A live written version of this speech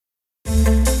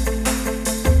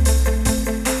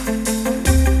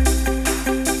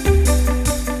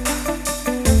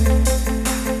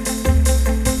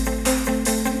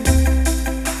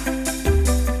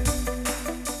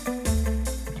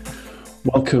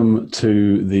Welcome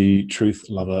to the Truth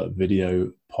Lover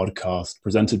video podcast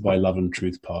presented by Love and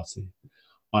Truth Party.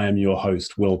 I am your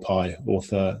host, Will Pye,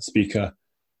 author, speaker,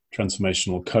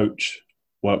 transformational coach,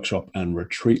 workshop and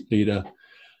retreat leader,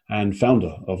 and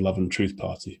founder of Love and Truth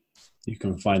Party. You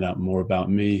can find out more about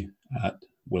me at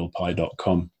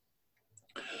willpye.com.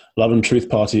 Love and Truth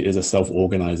Party is a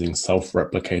self-organizing,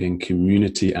 self-replicating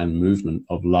community and movement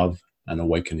of love and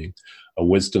awakening, a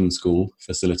wisdom school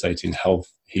facilitating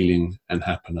health, healing, and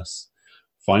happiness.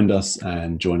 Find us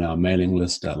and join our mailing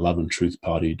list at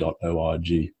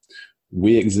loveandtruthparty.org.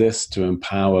 We exist to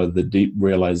empower the deep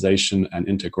realization and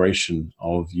integration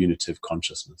of unitive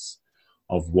consciousness,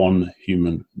 of one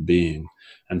human being,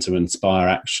 and to inspire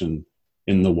action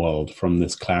in the world from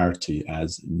this clarity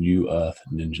as New Earth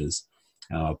Ninjas,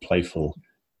 our playful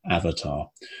avatar.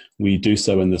 We do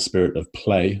so in the spirit of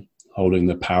play, holding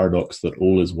the paradox that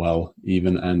all is well,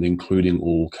 even and including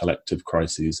all collective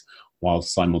crises, while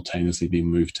simultaneously being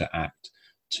moved to act,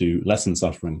 to lessen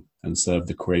suffering and serve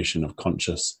the creation of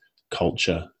conscious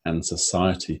culture and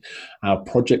society. Our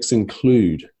projects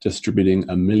include distributing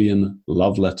 1 million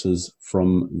love letters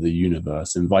from the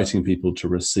universe, inviting people to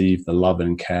receive the love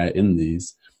and care in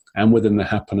these, and within the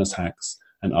happiness hacks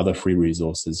and other free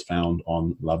resources found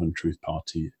on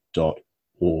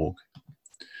loveandtruthparty.org.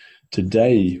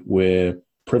 Today, we're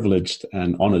privileged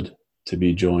and honored to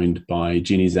be joined by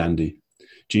Jeannie Zandi.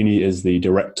 Jeannie is the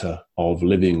director of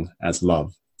Living as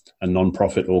Love, a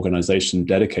nonprofit organization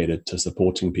dedicated to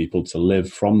supporting people to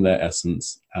live from their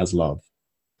essence as love.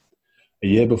 A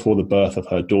year before the birth of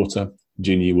her daughter,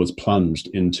 Jeannie was plunged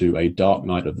into a dark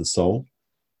night of the soul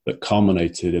that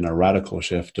culminated in a radical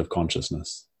shift of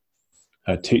consciousness.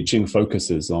 Her teaching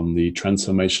focuses on the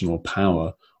transformational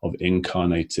power of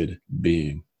incarnated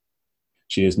being.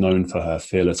 She is known for her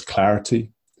fearless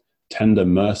clarity, tender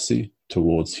mercy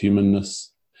towards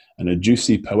humanness, and a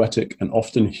juicy, poetic, and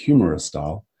often humorous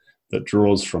style that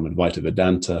draws from Advaita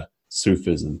Vedanta,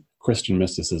 Sufism, Christian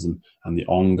mysticism, and the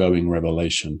ongoing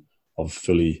revelation of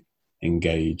fully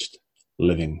engaged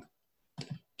living.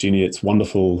 Jeannie, it's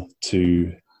wonderful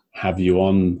to have you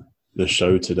on the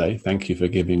show today. Thank you for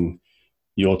giving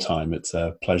your time. It's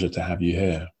a pleasure to have you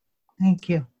here. Thank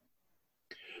you.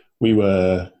 We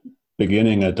were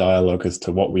beginning a dialogue as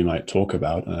to what we might talk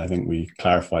about, and I think we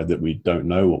clarified that we don't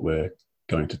know what we're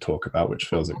going to talk about, which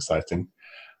feels exciting.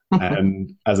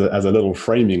 And as a little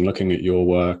framing, looking at your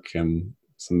work and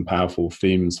some powerful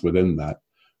themes within that,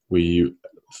 we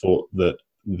thought that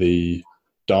the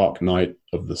dark night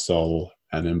of the soul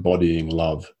and embodying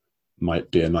love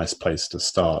might be a nice place to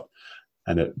start.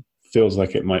 And it feels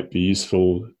like it might be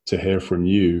useful to hear from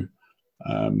you.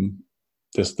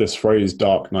 This phrase,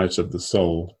 dark night of the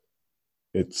soul,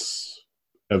 it's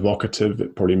evocative.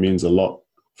 It probably means a lot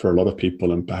for a lot of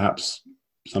people, and perhaps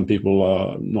some people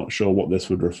are not sure what this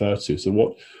would refer to.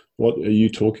 So what are you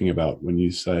talking about when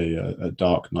you say a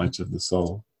dark night of the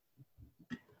soul?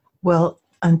 Well,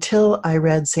 until I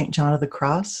read St. John of the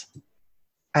Cross,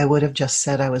 I would have just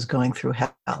said I was going through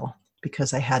hell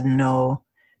because I had no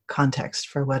context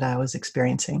for what I was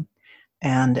experiencing.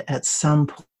 And at some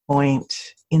point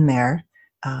in there,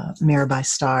 Mirabai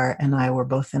Starr and I were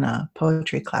both in a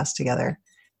poetry class together,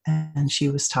 and she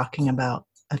was talking about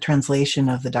a translation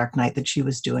of The Dark Night that she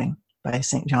was doing by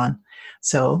St. John.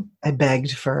 So I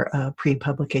begged for a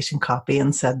pre-publication copy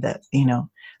and said that,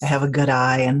 I have a good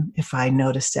eye, and if I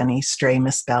noticed any stray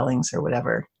misspellings or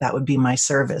whatever, that would be my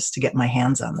service to get my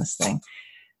hands on this thing.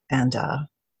 And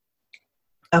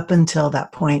up until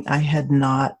that point, I had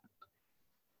not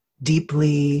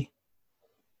deeply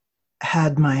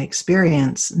had my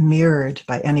experience mirrored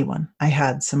by anyone. I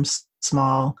had some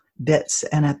small bits,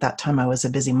 and at that time I was a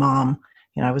busy mom.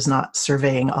 I was not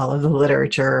surveying all of the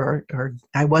literature, or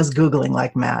I was Googling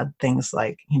like mad, things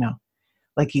like,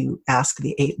 like you ask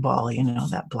the 8-ball,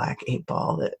 that black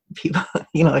 8-ball that people,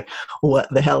 like, what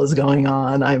the hell is going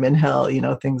on? I'm in hell,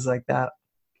 things like that.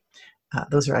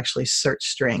 Those are actually search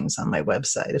strings on my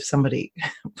website. If somebody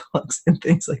plugs in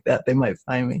things like that, they might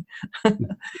find me.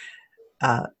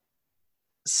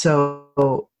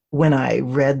 So when I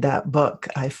read that book,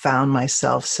 I found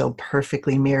myself so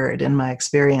perfectly mirrored in my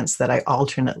experience that I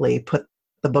alternately put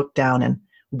the book down and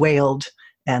wailed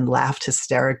and laughed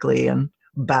hysterically and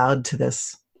bowed to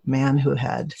this man who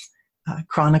had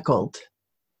chronicled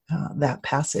that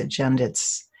passage. And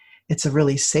it's a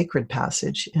really sacred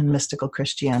passage in mystical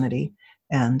Christianity.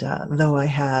 And though I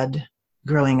had,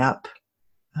 growing up,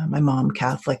 my mom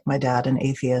Catholic, my dad an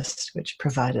atheist, which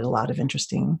provided a lot of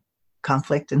interesting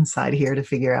conflict inside here to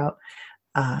figure out.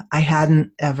 I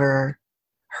hadn't ever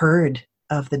heard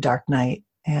of the Dark Night.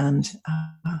 And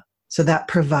so that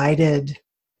provided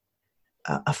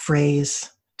a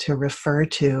phrase to refer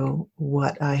to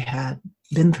what I had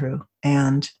been through.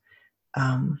 And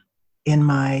in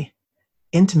my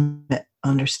intimate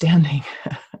understanding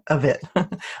of it,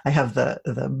 I have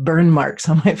the burn marks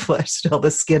on my flesh still,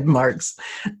 the skid marks.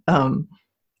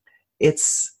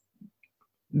 It's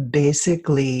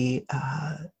basically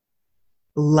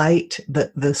light,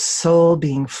 the soul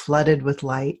being flooded with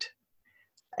light,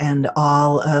 and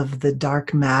all of the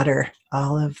dark matter,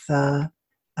 all of the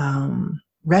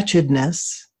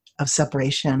wretchedness of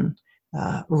separation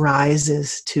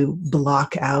rises to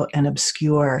block out and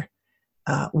obscure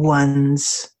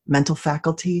one's mental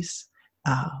faculties,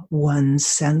 one's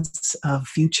sense of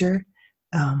future.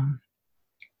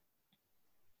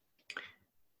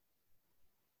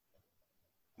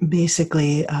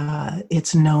 Basically,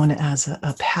 it's known as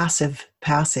a passive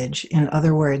passage. In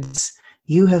other words,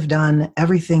 you have done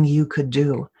everything you could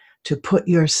do to put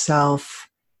yourself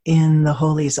in the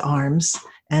Holy's arms,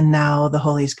 and now the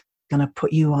Holy's going to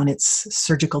put you on its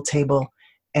surgical table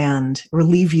and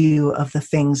relieve you of the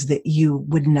things that you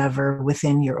would never,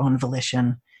 within your own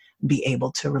volition, be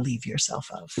able to relieve yourself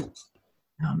of.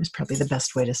 Is probably the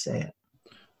best way to say it.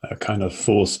 A kind of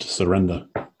forced surrender.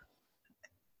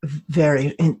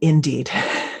 Very, indeed.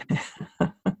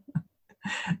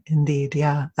 Indeed,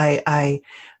 yeah.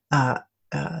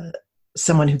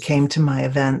 Someone who came to my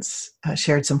events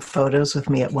shared some photos with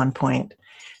me at one point,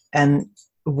 and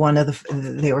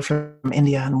they were from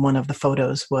India, and one of the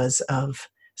photos was of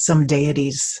some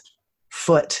deity's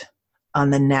foot on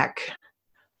the neck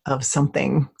of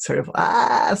something, sort of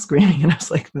screaming, and I was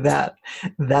like,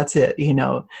 that's it,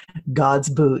 God's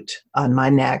boot on my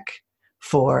neck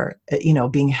for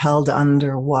being held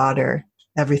underwater,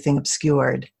 everything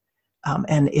obscured,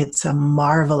 and it's a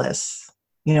marvelous.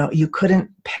 You couldn't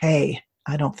pay,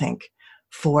 I don't think,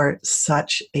 for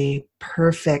such a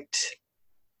perfect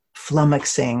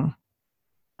flummoxing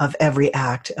of every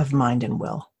act of mind and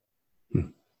will.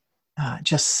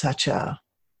 Just such a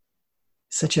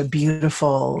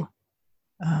beautiful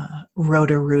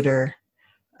Roto-Rooter.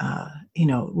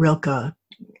 Rilke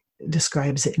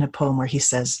describes it in a poem where he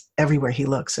says, everywhere he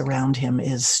looks around him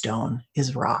is stone,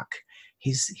 is rock.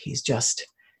 He's just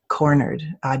cornered.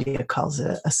 Adia calls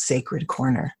it a sacred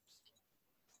corner.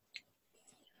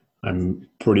 I'm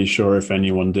pretty sure if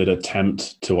anyone did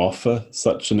attempt to offer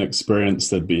such an experience,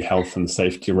 there'd be health and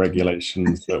safety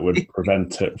regulations that would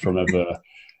prevent it from ever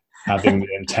having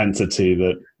the intensity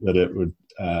that it would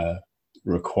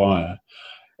require.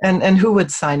 And who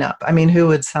would sign up? I mean, who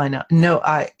would sign up? No,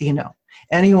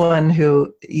 anyone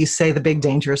who, you say the big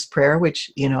dangerous prayer,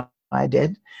 which, I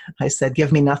did. I said,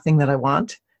 give me nothing that I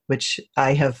want, which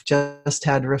I have just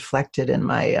had reflected in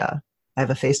my, I have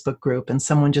a Facebook group, and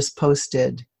someone just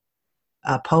posted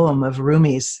a poem of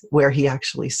Rumi's where he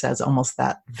actually says almost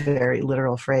that very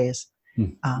literal phrase,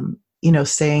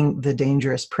 saying the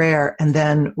dangerous prayer. And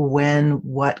then when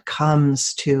what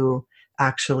comes to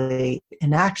actually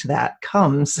enact that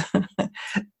comes,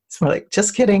 it's more like,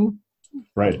 just kidding.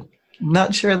 Right.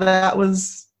 Not sure that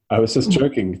was... I was just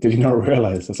joking. Did you not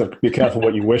realize? It's like, be careful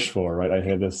what you wish for, right? I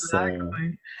hear this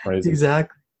phrase.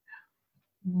 Exactly.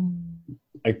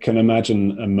 I can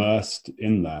imagine immersed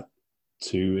in that,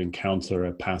 to encounter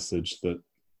a passage that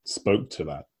spoke to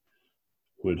that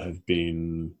would have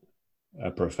been a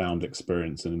profound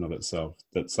experience in and of itself,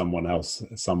 that someone else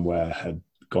somewhere had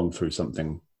gone through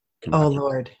something. Oh,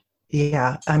 Lord.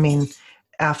 Yeah. I mean,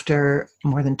 after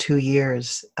more than 2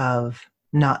 years of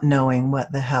not knowing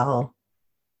what the hell,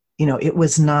 it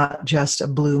was not just a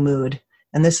blue mood.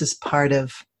 And this is part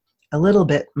of a little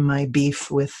bit my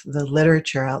beef with the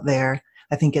literature out there.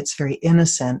 I think it's very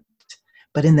innocent,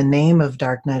 but in the name of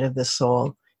Dark Night of the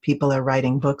Soul, people are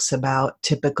writing books about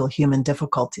typical human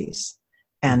difficulties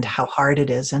and how hard it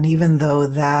is. And even though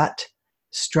that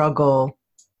struggle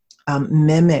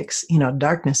mimics,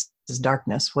 darkness is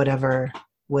darkness, whatever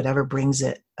brings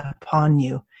it upon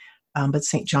you. But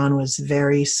St. John was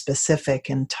very specific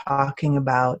in talking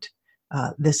about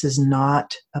this is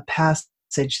not a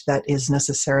passage that is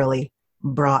necessarily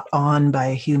brought on by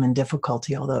a human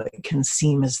difficulty, although it can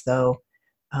seem as though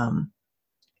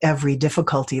every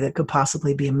difficulty that could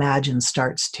possibly be imagined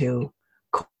starts to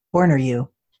corner you.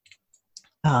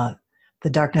 The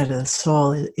Dark Night of the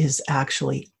Soul is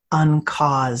actually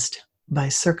uncaused by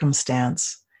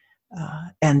circumstance,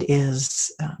 and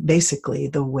is basically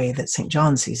the way that St.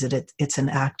 John sees it. It's an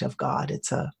act of God.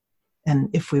 And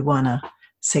if we want to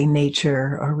say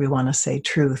nature, or we want to say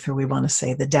truth, or we want to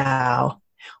say the Tao,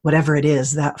 whatever it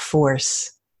is, that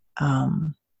force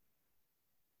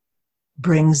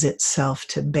brings itself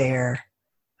to bear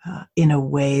in a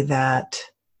way that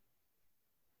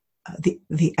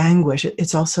the anguish.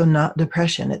 It's also not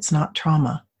depression. It's not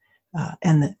trauma.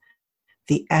 And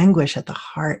the anguish at the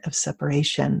heart of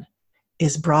separation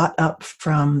is brought up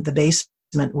from the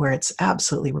basement where it's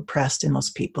absolutely repressed in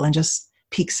most people and just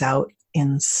peeks out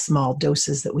in small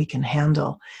doses that we can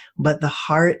handle. But the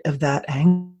heart of that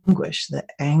anguish, the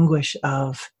anguish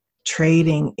of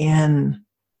trading in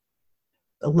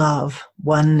love,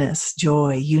 oneness,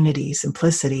 joy, unity,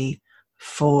 simplicity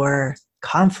for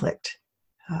conflict,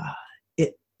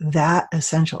 that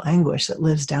essential anguish that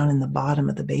lives down in the bottom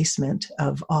of the basement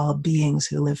of all beings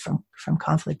who live from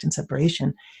conflict and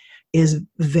separation is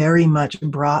very much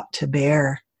brought to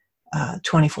bear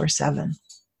 24/7.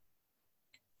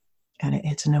 And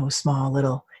it's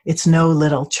no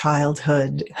little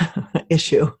childhood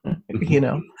issue, you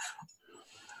know.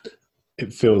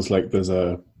 It feels like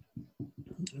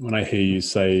when I hear you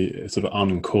say it's sort of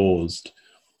uncaused,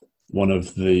 one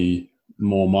of the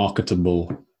more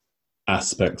marketable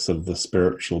aspects of the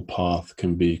spiritual path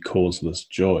can be causeless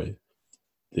joy,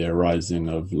 the arising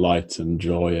of light and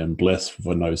joy and bliss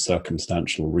for no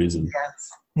circumstantial reason.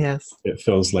 Yes. It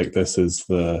feels like this is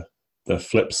the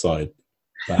flip side,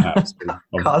 perhaps.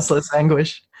 of causeless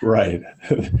anguish. Right.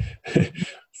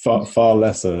 far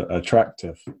less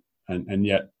attractive. And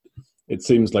yet it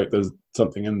seems like there's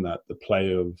something in that, the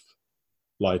play of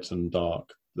light and dark.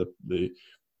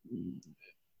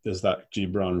 There's that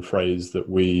Gibran phrase that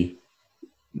we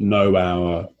know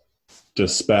our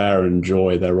despair and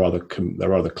joy, they're rather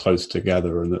close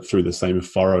together, and that through the same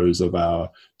furrows of our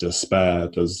despair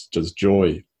does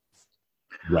joy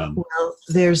run. Well,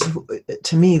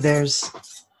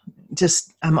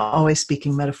 I'm always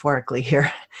speaking metaphorically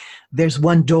here. There's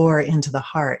one door into the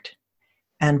heart,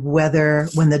 and when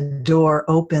the door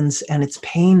opens and it's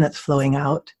pain that's flowing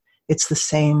out, it's the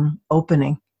same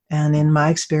opening. And in my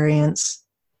experience,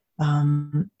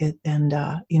 Llewellyn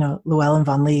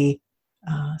Van Lee,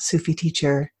 Sufi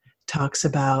teacher, talks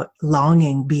about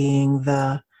longing being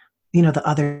the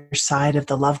other side of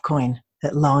the love coin,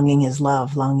 that longing is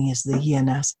love. Longing is the yin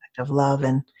aspect of love.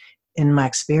 And in my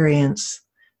experience,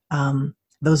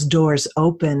 those doors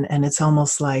open and it's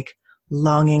almost like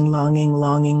longing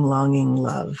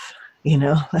love,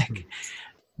 like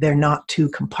they're not two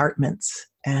compartments.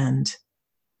 And,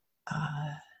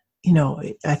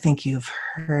 I think you've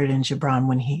heard in Gibran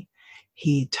when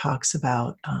he talks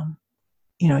about,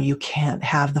 you can't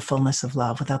have the fullness of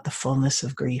love without the fullness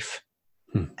of grief.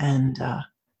 And,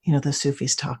 the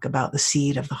Sufis talk about the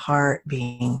seed of the heart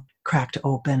being cracked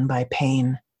open by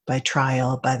pain, by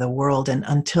trial, by the world. And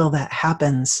until that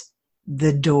happens,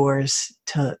 the doors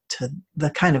to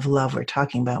the kind of love we're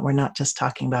talking about, we're not just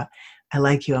talking about, I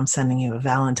like you, I'm sending you a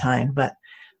Valentine, but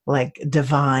like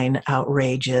divine,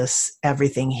 outrageous,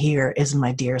 everything here is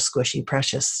my dear, squishy,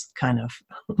 precious kind of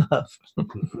love.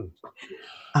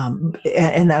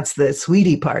 And that's the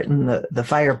sweetie part, and the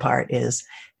fire part is,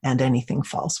 and anything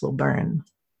false will burn.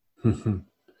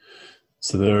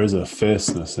 So there is a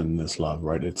fierceness in this love,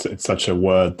 right? It's such a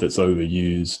word that's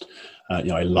overused.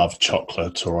 I love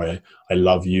chocolate, or I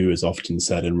love you is often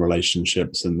said in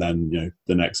relationships, and then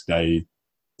the next day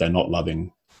they're not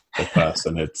loving the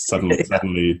person. It's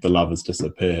suddenly the love has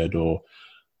disappeared, or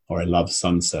I love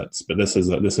sunsets. But this is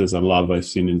a love I've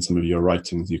seen in some of your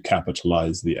writings. You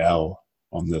capitalize the L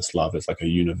on this love. It's like a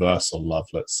universal love,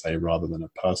 let's say, rather than a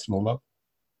personal love.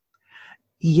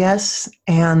 Yes,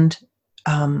 and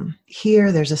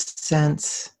here there's a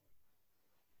sense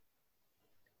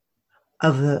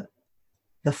of the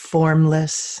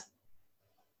formless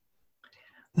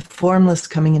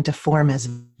coming into form as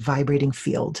vibrating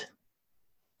field.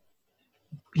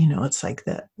 It's like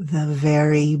the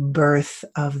very birth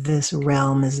of this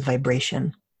realm is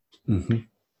vibration. Mm-hmm.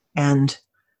 And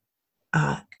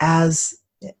as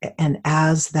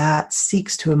that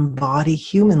seeks to embody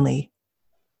humanly,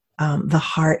 the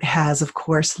heart has, of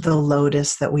course, the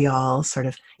lotus that we all sort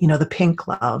of, the pink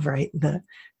love, right? The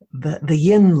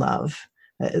yin love,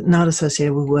 not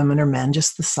associated with women or men,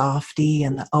 just the softy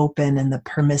and the open and the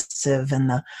permissive and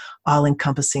the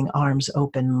all-encompassing arms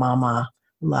open mama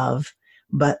love.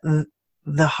 But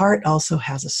the heart also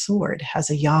has a sword, has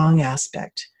a yang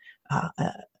aspect,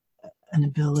 an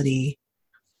ability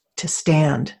to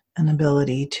stand, an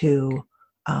ability to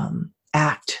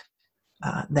act,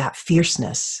 that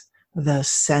fierceness, the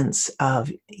sense of,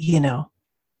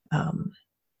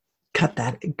 cut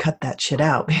that shit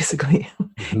out, basically.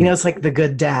 Mm-hmm. It's like the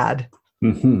good dad.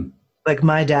 Mm-hmm. Like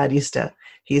my dad used to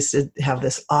have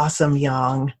this awesome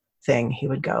yang thing. He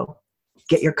would go,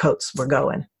 get your coats, we're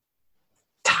going.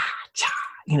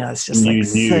 It's just you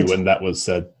knew when that was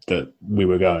said that we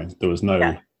were going. There was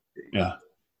no,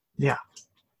 yeah.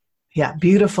 Yeah,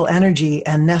 beautiful energy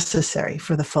and necessary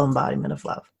for the full embodiment of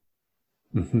love.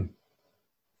 Mm-hmm.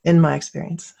 In my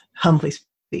experience, humbly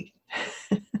speaking.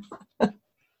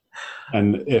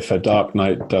 And if a dark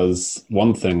night does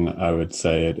one thing, I would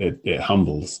say it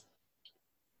humbles.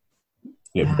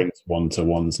 It Yeah. brings one to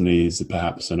one's knees,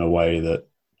 perhaps in a way that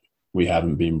we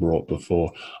haven't been brought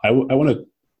before. I want to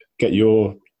get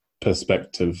your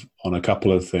perspective on a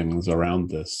couple of things around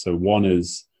this. So one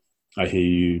is, I hear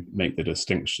you make the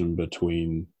distinction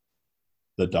between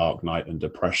the dark night and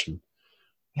depression.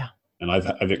 Yeah. And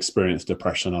I've experienced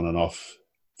depression on and off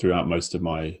throughout most of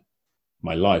my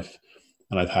life.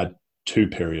 And I've had two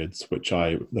periods,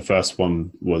 the first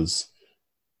one was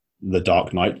the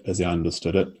dark night, as I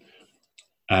understood it,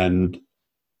 and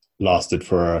lasted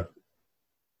for a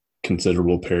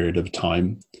considerable period of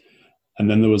time. And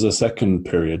then there was a second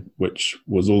period, which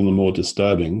was all the more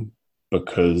disturbing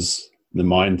because the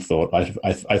mind thought,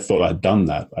 I thought I'd done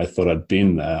that. I thought I'd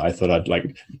been there. I thought I'd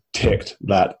like ticked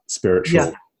that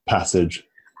spiritual passage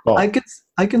off.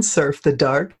 I can surf the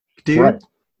dark, dude.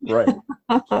 Right.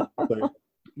 So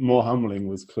more humbling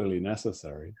was clearly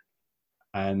necessary.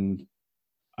 And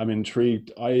I'm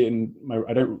intrigued. I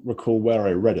don't recall where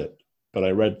I read it, but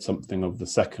I read something of the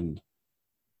second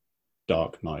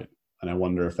dark night. And I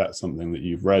wonder if that's something that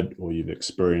you've read or you've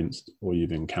experienced or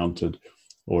you've encountered,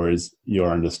 or is your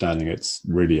understanding it's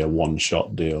really a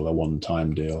one-shot deal, a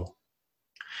one-time deal?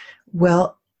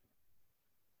 Well,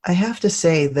 I have to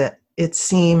say that it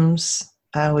seems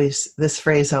this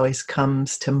phrase always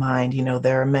comes to mind,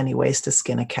 there are many ways to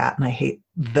skin a cat, and I hate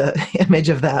the image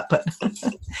of that, but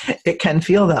it can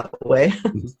feel that way.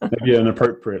 Maybe an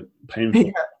appropriate,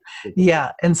 painful.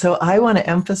 Yeah. And so I want to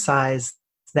emphasize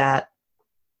that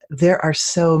there are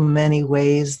so many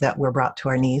ways that we're brought to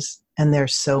our knees, and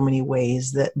there's so many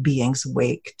ways that beings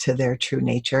wake to their true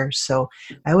nature. So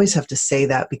I always have to say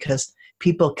that because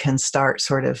people can start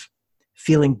sort of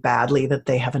feeling badly that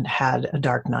they haven't had a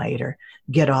dark night or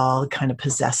get all kind of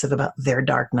possessive about their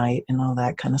dark night and all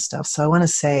that kind of stuff. So I want to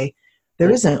say there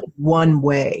isn't one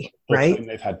way, right?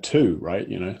 They've had two, right?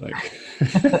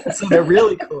 So they're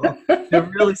really cool. They're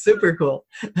really super cool.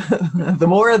 The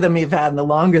more of them you've had and the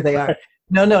longer they are.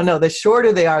 No. The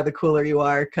shorter they are, the cooler you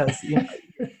are, because you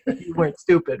weren't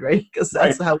stupid, right? Because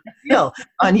that's how we feel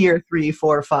on year 3,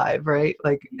 4, 5, right?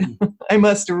 Like, I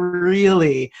must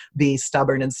really be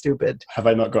stubborn and stupid. Have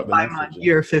I not got the I'm on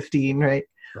year 15, right?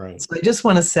 So I just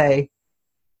want to say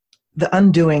the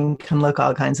undoing can look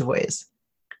all kinds of ways.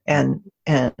 And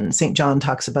St. John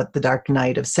talks about the dark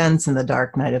night of sense and the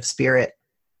dark night of spirit.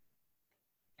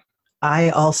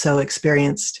 I also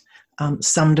experienced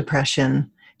some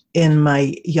depression in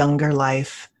my younger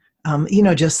life.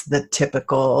 Just the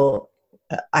typical,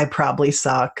 I probably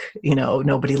suck,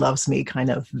 nobody loves me kind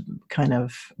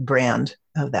of brand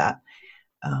of that.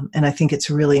 And I think it's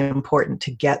really important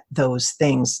to get those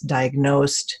things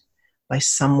diagnosed by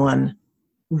someone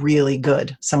really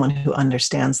good, someone who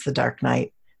understands the dark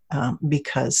night,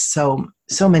 because so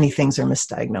many things are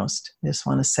misdiagnosed, I just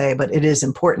want to say. But it is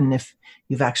important if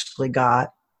you've actually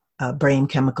got a brain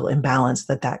chemical imbalance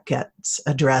that gets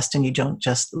addressed, and you don't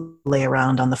just lay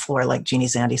around on the floor like Jeannie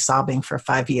Zandy sobbing for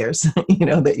 5 years,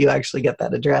 that you actually get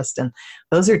that addressed. And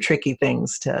those are tricky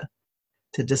things to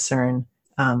discern.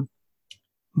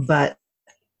 But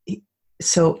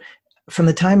so from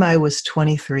the time I was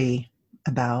 23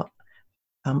 about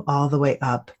all the way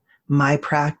up, my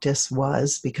practice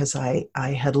was, because I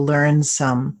had learned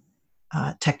some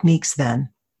techniques then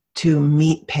to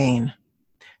meet pain.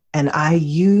 And I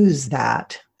use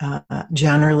that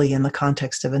generally in the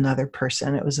context of another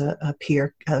person. It was a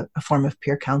form of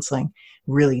peer counseling,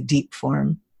 really deep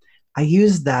form. I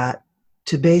used that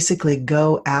to basically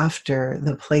go after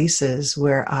the places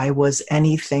where I was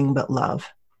anything but love,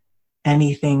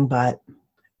 anything but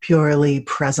purely,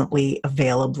 presently,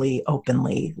 availably,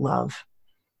 openly love.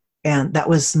 And that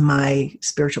was my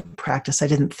spiritual practice. I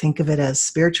didn't think of it as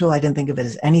spiritual. I didn't think of it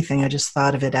as anything. I just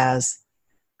thought of it as,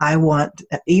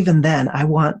 even then, I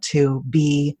want to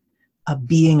be a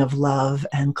being of love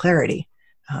and clarity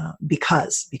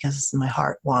because my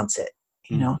heart wants it,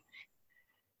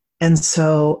 And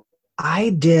so I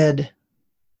did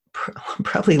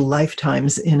probably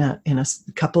lifetimes in a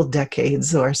couple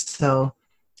decades or so.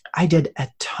 I did a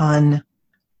ton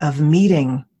of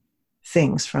meeting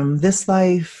things from this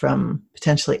life, from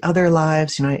potentially other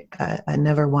lives. I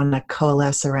never want to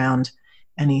coalesce around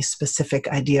any specific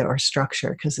idea or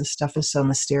structure because this stuff is so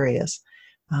mysterious.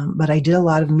 But I did a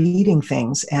lot of meeting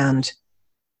things and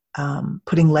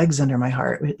putting legs under my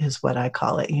heart is what I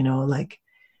call it,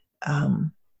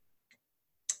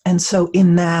 and so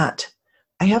in that,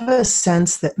 I have a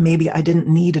sense that maybe I didn't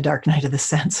need a dark night of the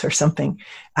sense or something.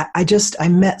 I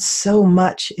met so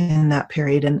much in that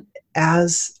period. And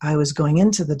as I was going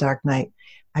into the dark night,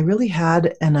 I really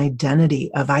had an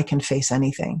identity of I can face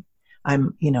anything.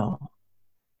 I'm,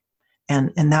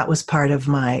 and that was part of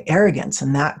my arrogance,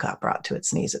 and that got brought to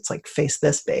its knees. It's like, face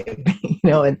this, babe,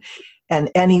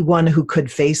 and anyone who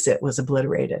could face it was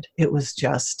obliterated. It was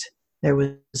just, there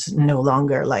was no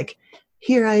longer like,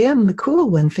 here I am, the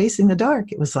cool one facing the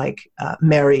dark. It was like,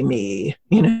 marry me.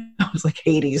 It was like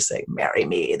Hades saying, marry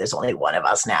me. There's only one of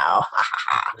us now.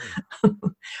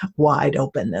 Wide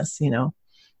openness,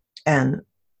 And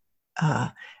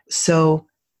so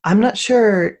I'm not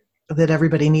sure that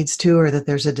everybody needs to, or that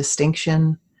there's a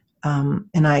distinction. And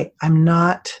I'm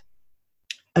not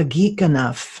a geek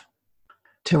enough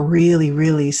to really,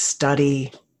 really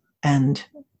study and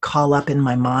call up in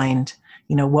my mind,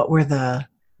 what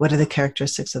are the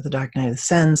characteristics of the dark night of the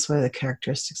sense? What are the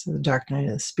characteristics of the dark night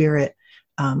of the spirit?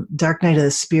 Dark night of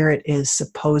the spirit is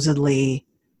supposedly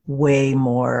way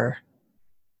more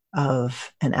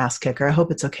of an ass kicker. I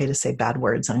hope it's okay to say bad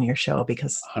words on your show,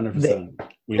 because 100%.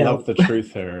 We love the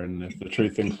truth here, and if the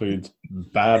truth includes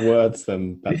bad words,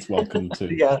 then that's welcome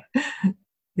too.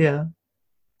 Yeah.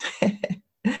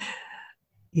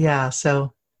 Yeah.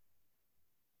 So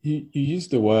you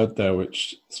used a word there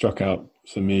which struck out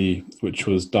for me, which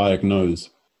was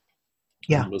diagnose.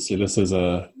 Yeah. Obviously, this is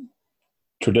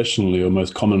traditionally or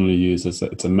most commonly used as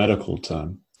it's a medical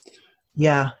term.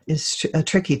 Yeah, it's a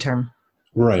tricky term.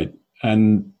 Right.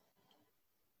 And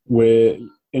we're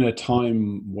in a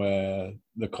time where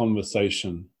the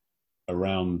conversation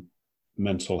around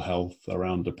mental health,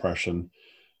 around depression,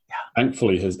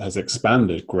 thankfully has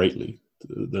expanded greatly.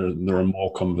 There are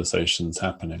more conversations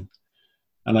happening.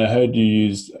 And I heard you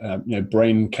use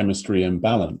brain chemistry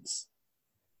imbalance,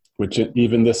 which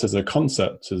even this as a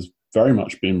concept has very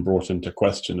much been brought into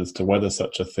question as to whether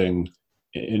such a thing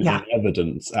in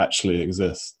evidence actually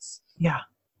exists. Yeah.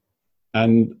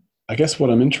 And I guess what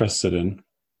I'm interested in,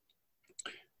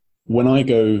 when I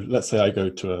go, let's say I go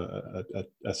to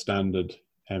a standard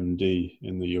MD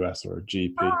in the US or a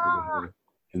GP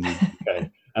in the UK,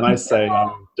 and I say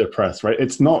I'm depressed, right?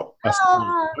 It's not a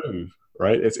small move,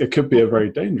 right? It could be a very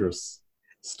dangerous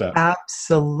step.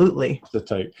 Absolutely. To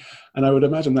take. And I would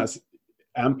imagine that's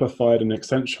amplified and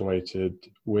accentuated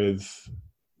with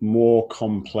more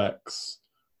complex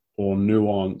or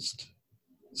nuanced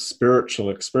spiritual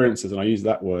experiences, and I use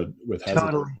that word with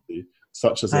hesitancy,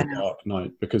 such as a dark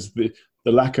night, because the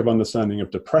lack of understanding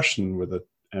of depression with a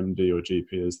MD or GP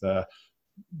is there.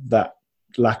 That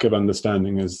lack of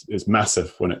understanding is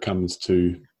massive when it comes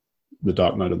to the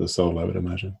dark night of the soul, I would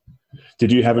imagine.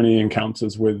 Did you have any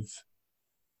encounters with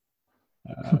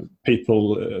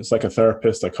people,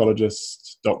 psychotherapists,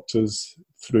 psychologists, doctors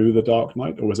through the dark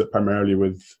night, or was it primarily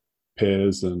with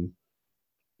peers and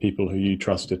people who you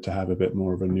trusted to have a bit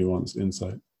more of a nuanced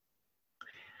insight?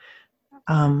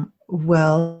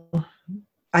 Well,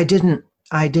 I didn't,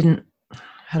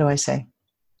 how do I say?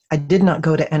 I did not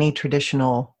go to any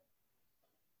traditional,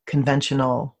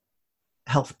 conventional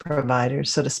health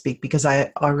providers, so to speak, because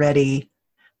I already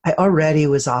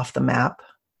was off the map.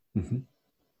 Mm-hmm.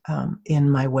 In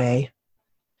my way.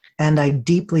 And I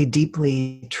deeply,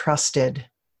 deeply trusted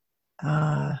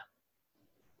the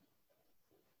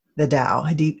Tao.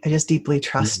 I just deeply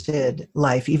trusted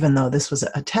life, even though this was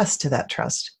a test to that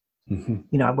trust.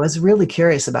 Mm-hmm. I was really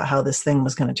curious about how this thing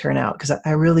was going to turn out, because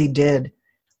I really did.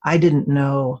 I didn't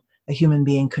know a human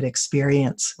being could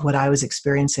experience what I was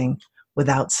experiencing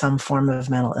without some form of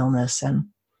mental illness. And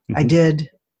mm-hmm. I did,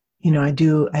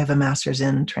 I have a master's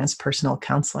in transpersonal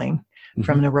counseling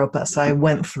from Naropa. So I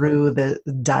went through the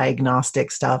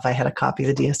diagnostic stuff. I had a copy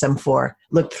of the DSM-4,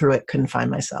 looked through it, couldn't find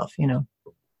myself,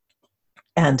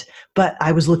 but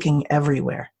I was looking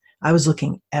everywhere.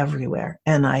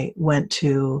 And I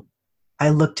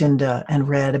looked into and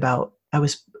read about, I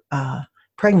was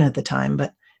pregnant at the time,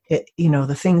 but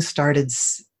the things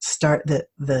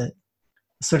the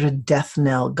sort of death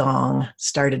knell gong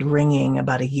started ringing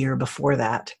about a year before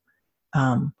that.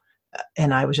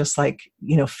 And I was just like,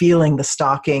 feeling the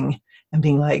stalking and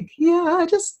being like, yeah,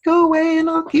 just go away and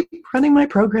I'll keep running my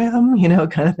program,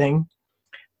 kind of thing.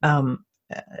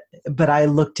 But I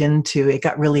looked into, it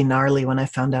got really gnarly when I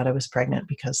found out I was pregnant,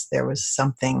 because there was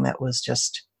something that was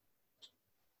just,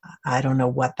 I don't know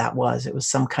what that was. It was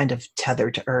some kind of tether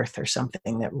to earth or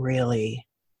something that really,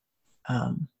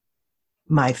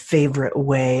 my favorite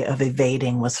way of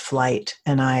evading was flight.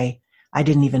 And I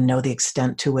didn't even know the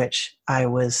extent to which I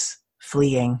was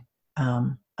fleeing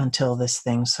until this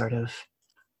thing sort of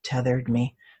tethered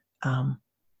me.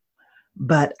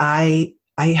 But I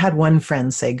I had one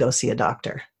friend say, go see a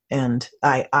doctor. And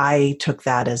I took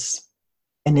that as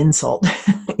an insult,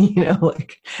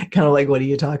 like kind of like, what are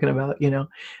you talking about?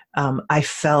 I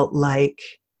felt like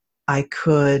I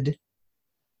could,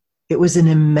 it was an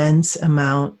immense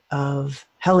amount of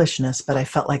hellishness, but I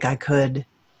felt like I could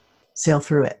sail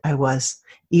through it.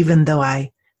 Even though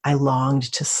I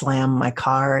longed to slam my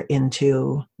car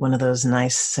into one of those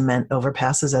nice cement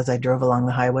overpasses as I drove along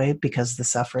the highway because the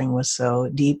suffering was so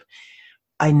deep.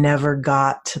 I never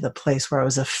got to the place where I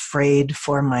was afraid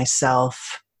for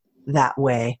myself that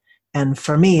way. And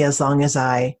for me, as long as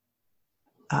I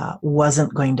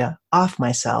wasn't going to off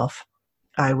myself,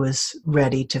 I was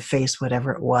ready to face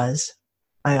whatever it was.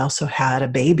 I also had a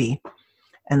baby.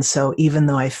 And so even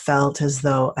though I felt as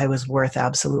though I was worth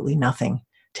absolutely nothing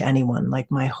to anyone, like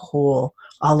all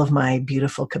of my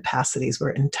beautiful capacities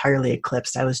were entirely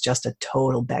eclipsed. I was just a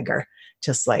total beggar,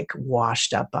 just like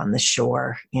washed up on the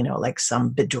shore, like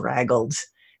some bedraggled,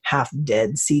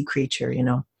 half-dead sea creature,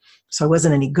 So I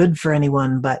wasn't any good for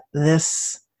anyone, but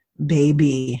this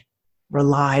baby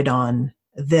relied on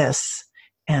this,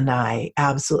 and I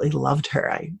absolutely loved her.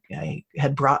 I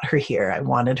had brought her here. I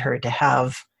wanted her to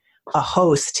have a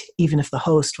host, even if the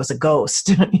host was a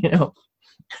ghost,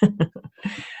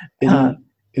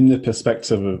 In the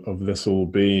perspective of this all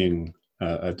being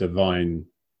a divine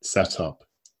setup,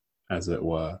 as it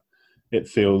were, it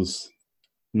feels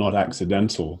not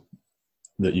accidental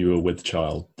that you were with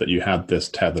child, that you had this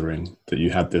tethering, that you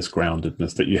had this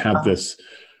groundedness, that you had this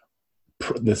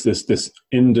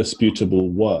indisputable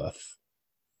worth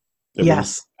that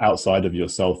was outside of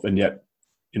yourself and yet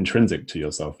intrinsic to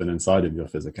yourself and inside of your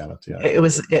physicality.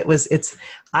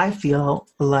 I feel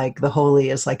like the holy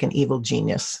is like an evil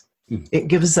genius. It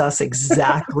gives us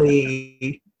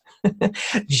exactly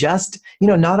just,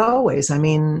 not always. I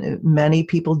mean, many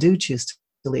people do choose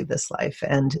to leave this life,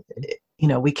 and,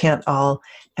 we can't all,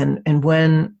 and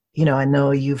when, I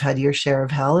know you've had your share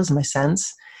of hell, is my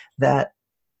sense that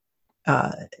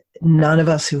none of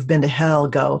us who've been to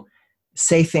hell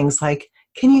say things like,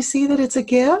 can you see that it's a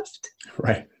gift?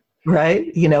 Right. Right.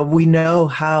 We know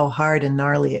how hard and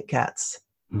gnarly it gets.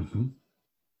 Mm-hmm.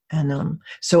 And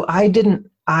so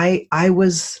I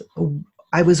was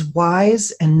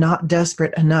wise and not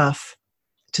desperate enough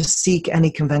to seek any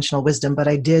conventional wisdom, but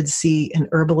I did see an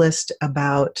herbalist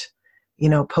about,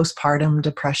 postpartum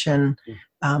depression,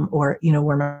 or,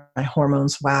 where my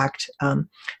hormones whacked.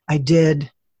 I did,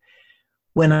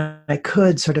 when I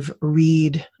could, sort of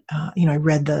read, I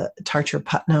read the Tarcher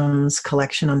Putnam's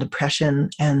collection on depression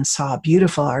and saw a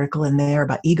beautiful article in there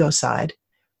about egocide,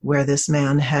 where this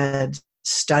man had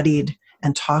studied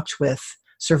and talked with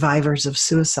survivors of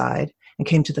suicide and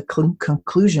came to the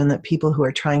conclusion that people who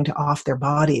are trying to off their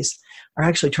bodies are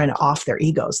actually trying to off their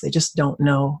egos. They just don't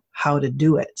know how to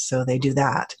do it, so they do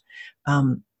that.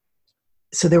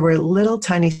 So there were little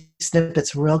tiny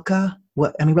snippets. Rilke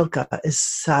is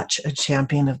such a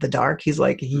champion of the dark. He's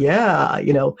like,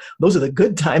 those are the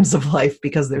good times of life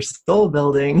because they're soul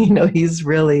building. He's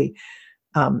really,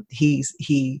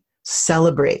 he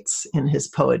celebrates in his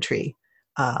poetry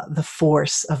the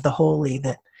force of the holy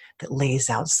that lays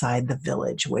outside the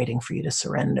village waiting for you to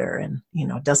surrender and,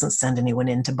 doesn't send anyone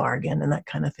in to bargain and that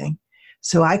kind of thing.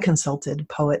 So I consulted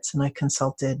poets and I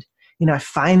consulted, I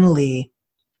finally,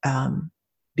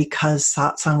 because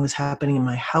satsang was happening in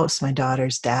my house, my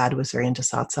daughter's dad was very into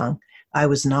satsang. I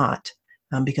was not,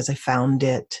 because I found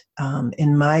it,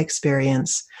 in my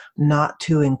experience, not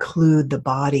to include the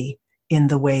body in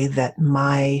the way that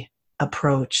my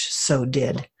approach so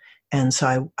did. And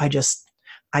so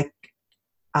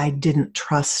I didn't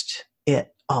trust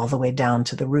it all the way down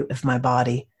to the root of my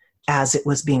body as it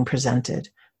was being presented.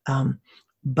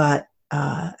 But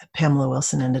Pamela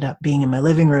Wilson ended up being in my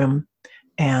living room,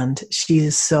 and she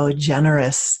is so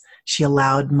generous. She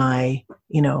allowed my,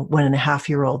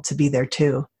 1.5-year-old to be there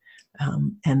too.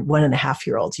 And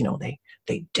 1.5-year-olds,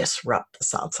 they disrupt the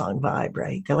satsang vibe,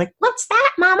 right? They're like, "What's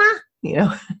that, mama?"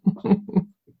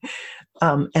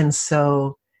 And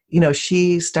so,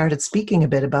 she started speaking a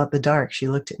bit about the dark. She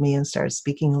looked at me and started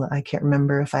speaking. I can't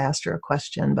remember if I asked her a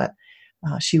question, but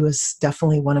she was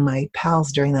definitely one of my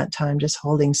pals during that time, just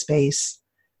holding space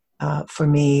for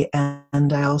me.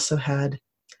 And I also had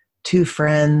 2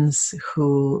 friends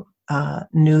who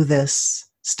knew this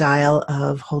style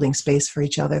of holding space for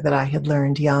each other that I had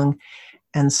learned young.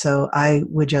 And so I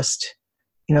would just,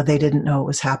 they didn't know what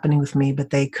was happening with me,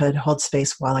 but they could hold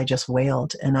space while I just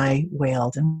wailed. And I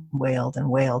wailed and wailed and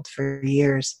wailed for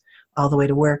years, all the way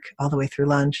to work, all the way through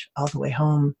lunch, all the way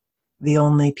home. The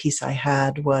only peace I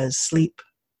had was sleep,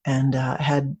 and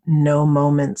had no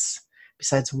moments,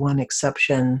 besides one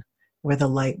exception, where the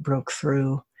light broke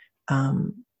through.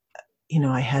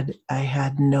 I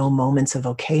had no moments of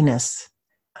okayness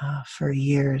for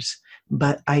years,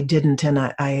 but I didn't. And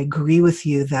I agree with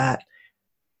you that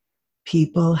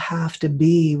people have to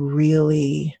be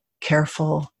really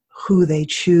careful who they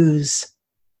choose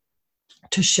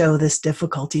to show this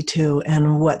difficulty to.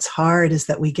 And what's hard is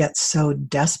that we get so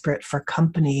desperate for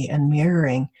company and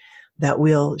mirroring that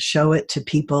we'll show it to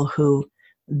people who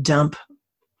dump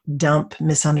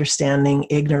misunderstanding,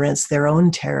 ignorance, their own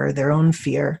terror, their own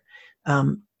fear,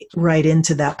 right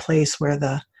into that place where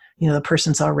the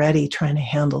person's already trying to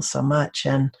handle so much.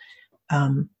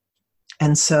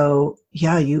 And so,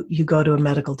 yeah, you go to a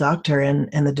medical doctor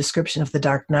and the description of the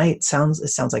dark night sounds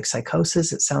like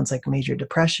psychosis. It sounds like major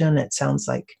depression. It sounds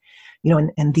like,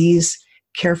 and these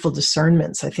careful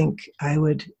discernments, I think I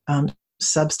would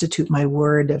substitute my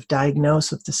word of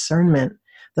diagnose with discernment.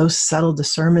 Those subtle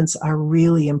discernments are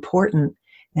really important.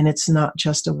 And it's not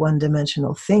just a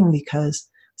one-dimensional thing, because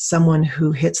someone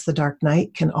who hits the dark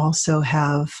night can also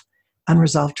have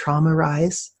unresolved trauma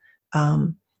rise,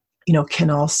 can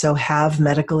also have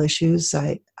medical issues.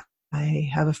 I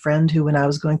have a friend who, when I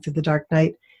was going through the dark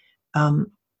night,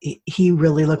 he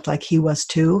really looked like he was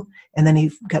too. And then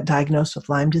he got diagnosed with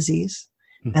Lyme disease.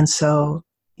 Mm-hmm. And so,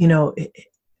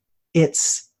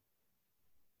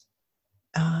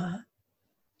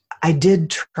 I did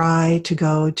try to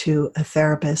go to a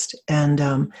therapist, and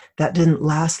that didn't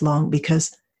last long,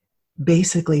 because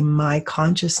basically my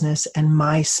consciousness and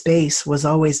my space was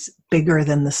always bigger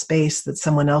than the space that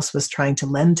someone else was trying to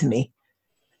lend to me.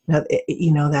 Now,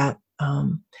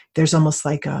 there's almost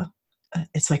like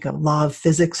it's like a law of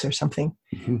physics or something,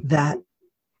 mm-hmm. that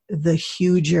the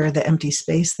huger the empty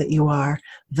space that you are,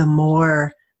 the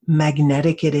more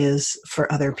magnetic it is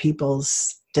for other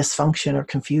people's dysfunction or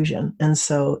confusion. And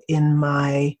so in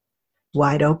my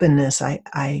wide openness,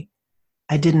 I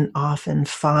didn't often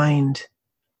find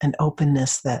an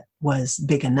openness that was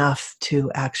big enough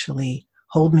to actually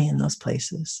hold me in those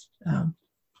places.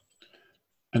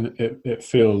 And it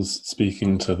feels,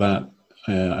 speaking to that,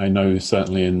 I know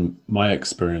certainly in my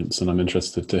experience, and I'm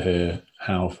interested to hear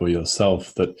how for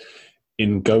yourself, that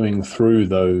in going through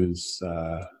those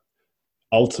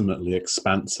ultimately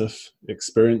expansive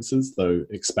experiences, though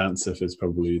expansive is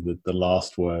probably the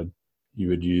last word you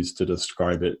would use to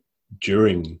describe it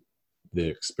during the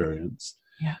experience.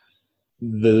 Yeah.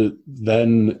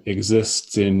 Then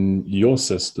exists in your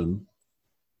system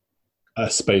a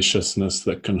spaciousness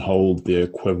that can hold the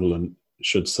equivalent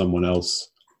should someone else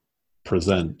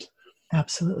present.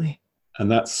 Absolutely. And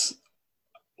that's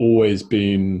always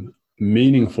been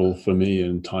meaningful for me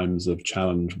in times of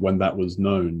challenge, when that was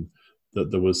known,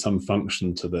 that there was some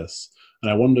function to this. And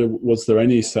I wonder, was there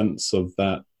any sense of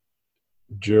that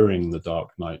during the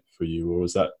dark night for you, or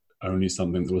was that only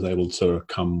something that was able to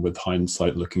come with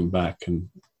hindsight, looking back and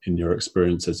in your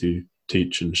experience as you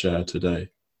teach and share today?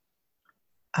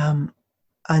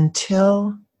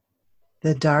 Until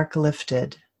the dark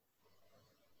lifted,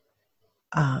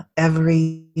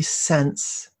 every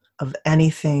sense of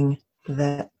anything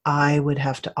that I would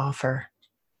have to offer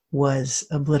was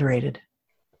obliterated.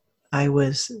 I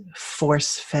was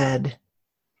force-fed.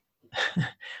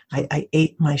 I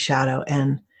ate my shadow.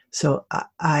 And so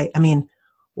I mean,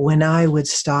 when I would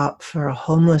stop for a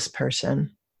homeless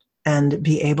person and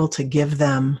be able to give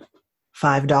them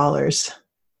 $5,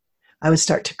 I would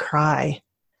start to cry,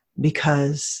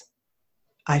 because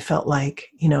I felt like,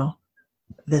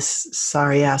 this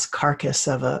sorry-ass carcass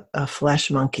of a flesh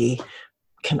monkey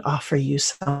can offer you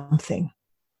something.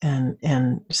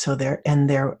 And so there,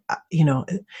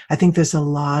 I think there's a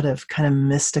lot of kind of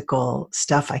mystical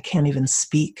stuff. I can't even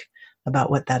speak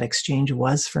about what that exchange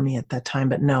was for me at that time,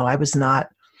 but no, I was not.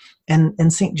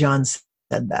 And St. John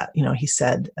said that, he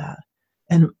said,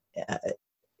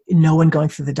 no one going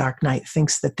through the dark night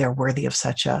thinks that they're worthy of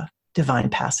such a divine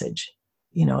passage,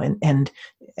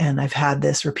 and I've had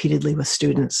this repeatedly with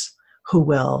students who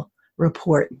will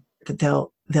report that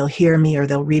they'll hear me or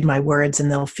they'll read my words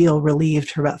and they'll feel relieved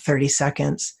for about 30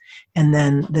 seconds. And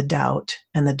then the doubt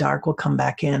and the dark will come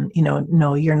back in.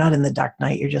 No, you're not in the dark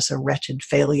night. You're just a wretched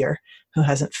failure who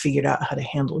hasn't figured out how to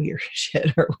handle your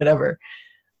shit or whatever.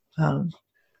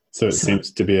 So it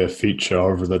seems to be a feature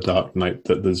of the dark night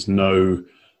that there's no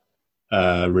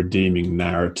redeeming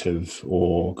narrative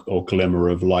or glimmer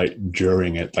of light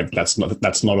during it. Like that's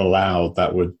not allowed.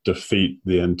 That would defeat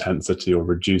the intensity or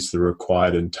reduce the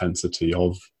required intensity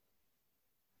of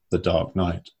the dark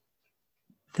night.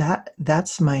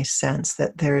 That's my sense,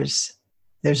 that there's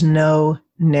no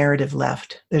narrative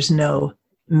left. There's no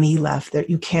me left. That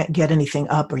you can't get anything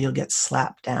up or you'll get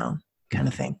slapped down, kind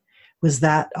of thing. Was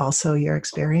that also your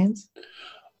experience?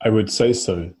 I would say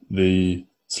so. The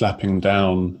slapping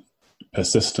down,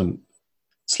 persistent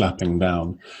slapping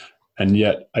down. And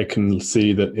yet I can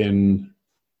see that in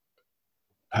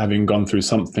having gone through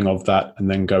something of that and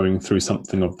then going through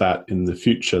something of that in the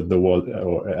future, there was,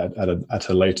 or at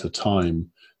a later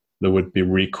time, there would be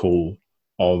recall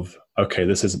of, okay,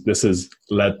 this has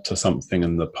led to something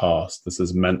in the past. This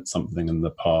has meant something in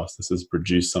the past. This has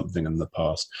produced something in the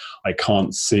past. I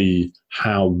can't see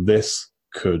how this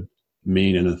could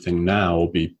mean anything now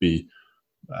or be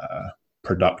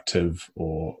productive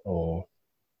or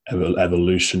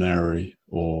evolutionary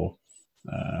or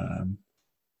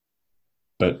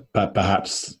but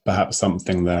perhaps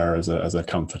something there as a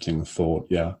comforting thought.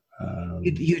 Yeah.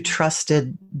 You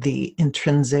trusted the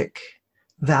intrinsic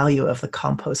value of the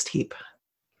compost heap.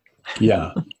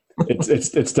 Yeah,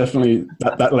 it's definitely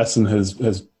that lesson has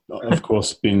of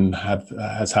course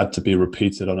has had to be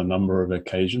repeated on a number of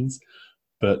occasions,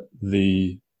 but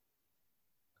the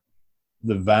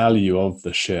value of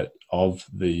the shit, of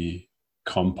the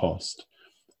compost,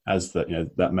 as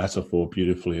that metaphor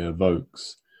beautifully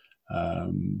evokes,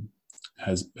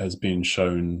 has been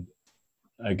shown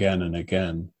again and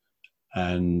again.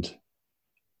 And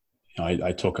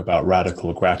I talk about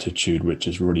radical gratitude, which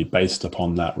is really based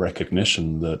upon that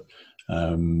recognition that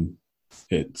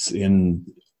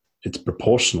it's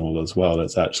proportional as well.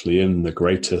 It's actually in the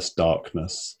greatest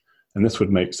darkness, and this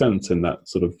would make sense in that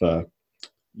sort of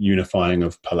unifying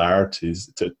of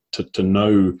polarities. To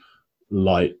know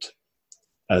light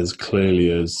as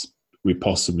clearly as we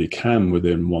possibly can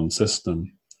within one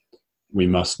system, we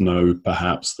must know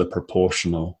perhaps the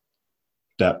proportional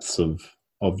depths of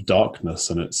darkness,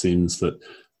 and it seems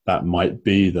that might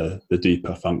be the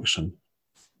deeper function,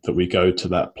 that we go to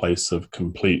that place of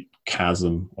complete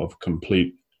chasm, of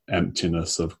complete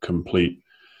emptiness, of complete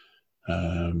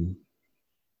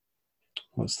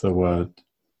what's the word?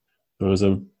 There was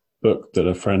a book that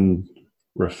a friend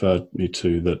referred me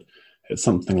to that it's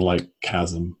something like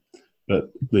chasm,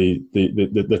 but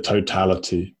the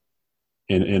totality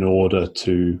in order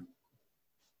to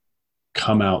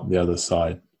come out the other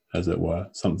side, as it were,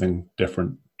 something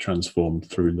different transformed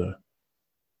through the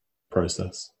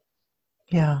process.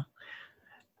 Yeah.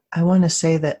 I want to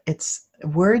say that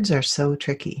words are so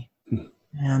tricky.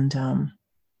 And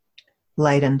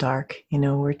light and dark,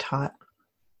 we're taught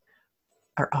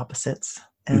are opposites.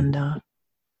 And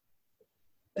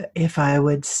if I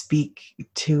would speak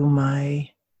to my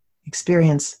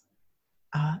experience,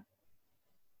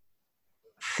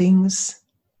 things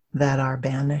that are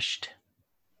banished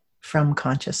from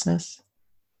consciousness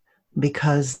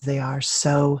because they are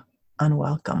so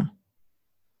unwelcome,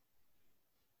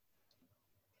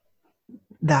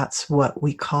 that's what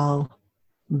we call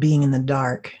being in the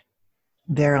dark.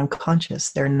 They're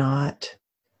unconscious. They're not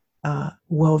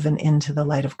woven into the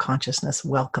light of consciousness,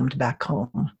 welcomed back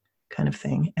home kind of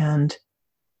thing. And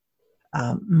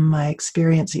my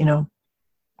experience,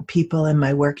 people in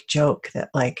my work joke that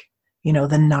the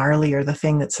gnarlier the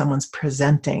thing that someone's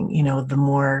presenting, the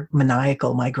more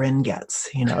maniacal my grin gets.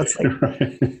 It's like,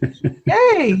 right.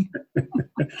 Yay!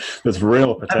 There's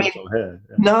real potential here.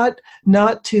 Yeah.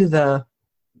 Not to the,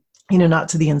 not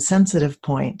to the insensitive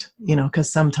point,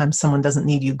 because sometimes someone doesn't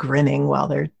need you grinning while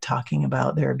they're talking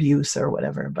about their abuse or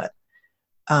whatever. But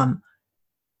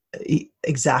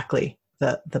exactly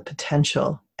the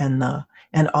potential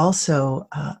and also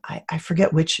I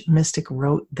forget which mystic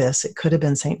wrote this. It could have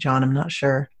been St. John. I'm not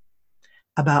sure,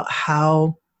 about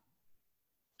how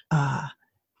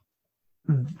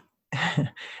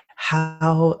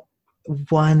how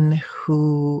one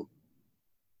who,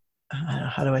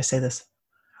 how do I say this?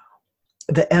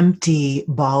 The empty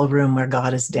ballroom where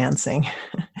God is dancing,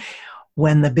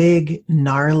 when the big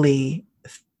gnarly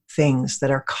things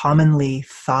that are commonly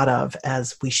thought of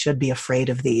as we should be afraid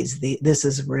of this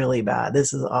is really bad,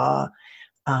 this is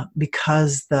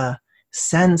because the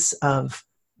sense of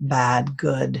bad,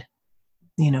 good,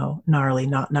 gnarly,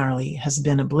 not gnarly has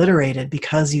been obliterated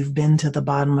because you've been to the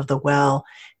bottom of the well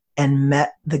and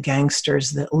met the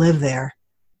gangsters that live there.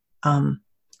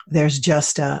 There's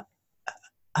just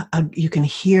you can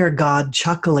hear God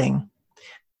chuckling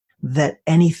that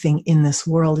anything in this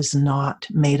world is not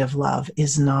made of love,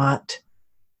 is not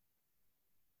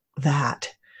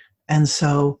that. And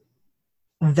so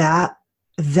that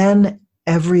then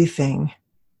everything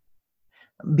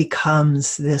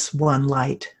becomes this one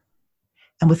light.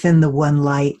 And within the one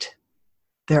light,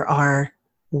 there are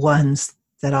ones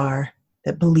that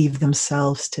believe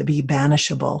themselves to be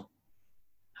banishable.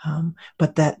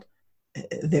 But that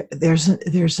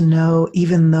there's no,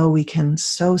 even though we can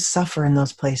so suffer in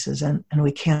those places and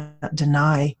we can't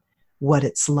deny what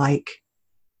it's like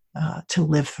to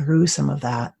live through some of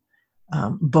that,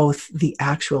 both the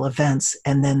actual events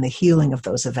and then the healing of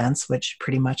those events, which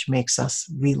pretty much makes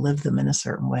us relive them in a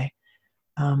certain way.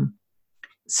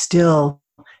 Still,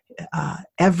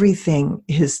 everything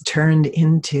is turned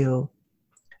into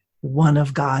one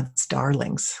of God's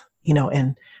darlings,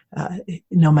 and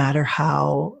no matter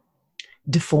how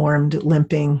deformed,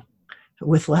 limping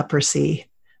with leprosy,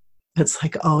 it's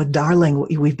like, oh, darling,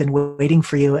 we've been waiting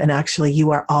for you. And actually,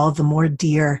 you are all the more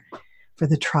dear for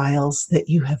the trials that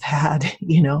you have had,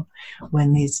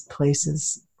 when these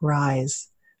places rise.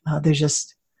 They're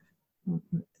just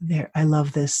there. I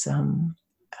love this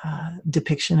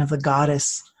depiction of the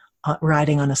goddess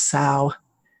riding on a sow.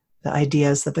 The idea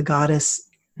is that the goddess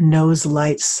knows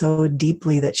light so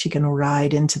deeply that she can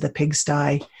ride into the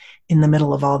pigsty in the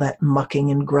middle of all that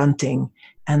mucking and grunting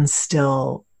and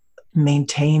still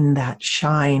maintain that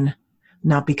shine,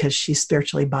 not because she's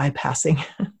spiritually bypassing,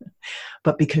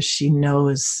 but because she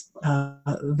knows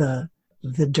the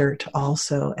dirt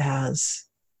also as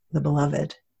the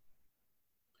beloved.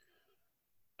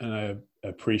 And I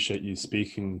appreciate you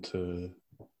speaking to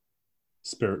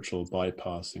spiritual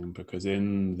bypassing, because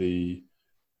in the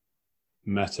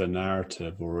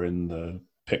meta-narrative, or in the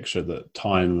picture that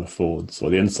time affords, or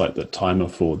the insight that time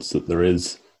affords, that there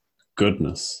is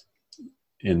goodness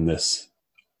in this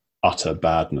utter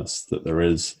badness, that there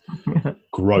is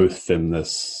growth in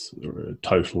this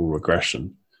total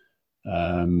regression.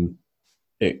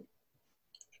 It,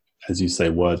 as you say,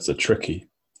 words are tricky.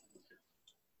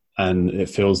 And it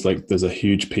feels like there's a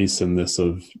huge piece in this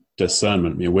of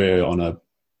discernment. I mean, we're on a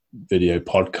video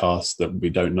podcast that we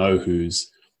don't know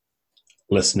who's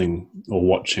listening or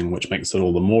watching, which makes it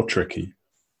all the more tricky.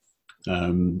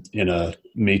 In a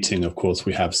meeting, of course,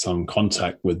 we have some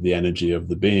contact with the energy of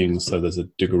the beings, so there's a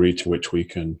degree to which we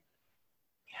can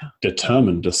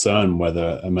discern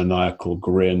whether a maniacal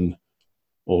grin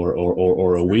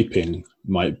or a weeping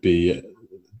might be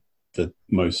the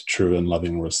most true and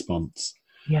loving response.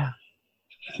 Yeah.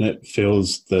 And it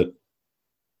feels that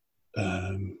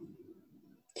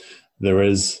there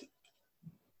is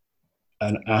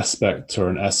an aspect or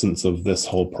an essence of this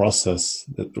whole process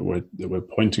that we're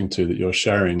pointing to, that you're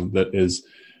sharing, that is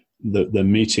the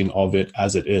meeting of it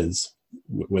as it is,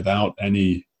 without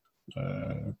any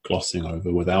glossing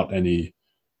over, without any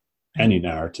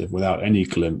narrative, without any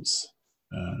glimpse,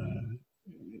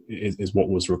 is what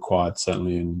was required,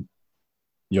 certainly in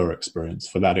your experience,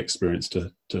 for that experience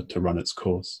to run its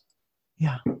course.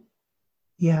 Yeah.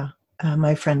 Yeah.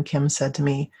 My friend Kim said to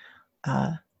me,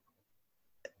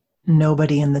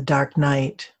 nobody in the dark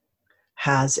night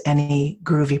has any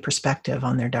groovy perspective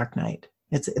on their dark night.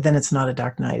 It's not a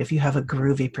dark night. If you have a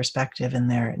groovy perspective in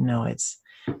there, no,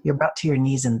 you're brought to your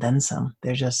knees and then some.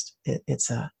 It's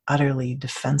a utterly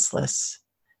defenseless.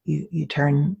 You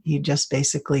just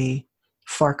basically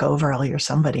fork over all your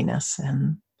somebodyness.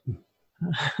 And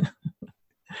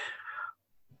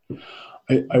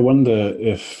I wonder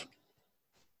if,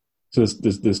 so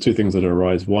there's two things that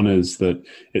arise. One is that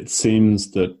it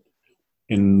seems that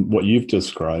in what you've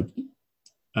described,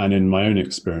 and in my own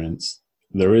experience,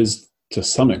 there is, to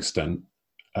some extent,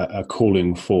 a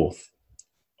calling forth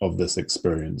of this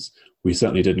experience. We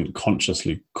certainly didn't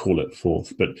consciously call it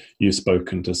forth, but you've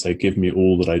spoken to say, give me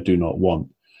all that I do not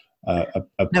want.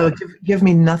 No, give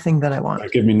me nothing that I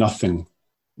want. Give me nothing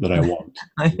that I want.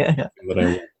 Yeah. That I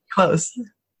want. Close.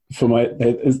 For my,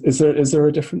 is there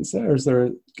a difference there? Is there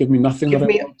give me nothing that I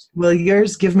want? Well,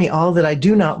 yours, give me all that I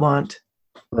do not want.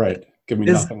 Right. Give me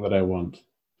nothing that I want.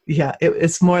 Yeah.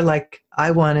 It's more like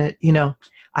I wanted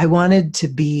to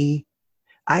be,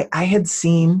 I had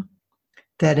seen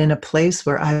that in a place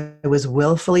where I was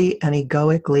willfully and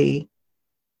egoically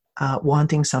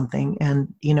wanting something.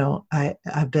 And,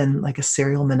 I've been like a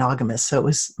serial monogamous. So it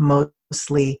was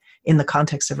mostly in the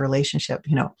context of relationship,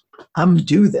 I'm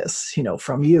due this,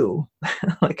 from you.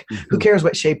 Like, who cares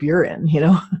what shape you're in,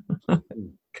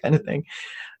 kind of thing.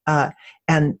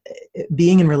 And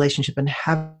being in relationship and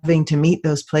having to meet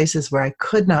those places where I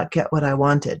could not get what I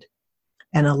wanted,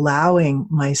 and allowing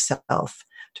myself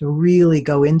to really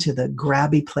go into the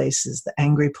grabby places, the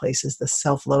angry places, the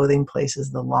self-loathing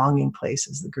places, the longing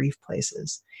places, the grief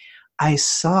places. I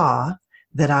saw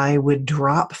that I would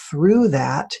drop through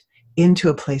that into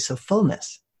a place of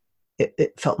fullness.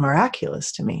 It felt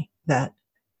miraculous to me that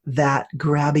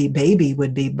grabby baby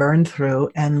would be burned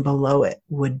through, and below it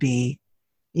would be,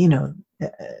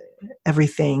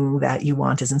 everything that you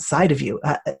want is inside of you.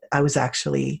 I was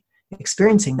actually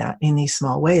experiencing that in these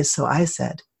small ways. So I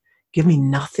said, give me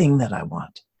nothing that I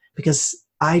want, because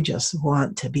I just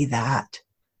want to be that.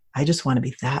 I just want to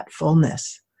be that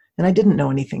fullness. And I didn't know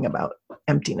anything about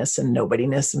emptiness and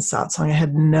nobodiness and satsang. I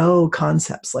had no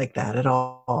concepts like that at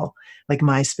all. Like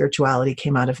my spirituality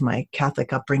came out of my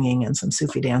Catholic upbringing and some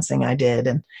Sufi dancing I did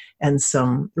and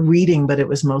some reading, but it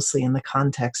was mostly in the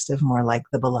context of more like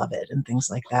the beloved and things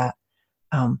like that.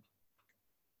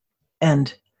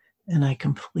 And I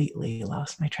completely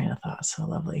lost my train of thought. So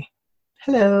lovely.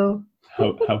 Hello.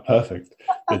 How perfect.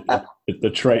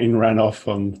 The train ran off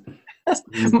on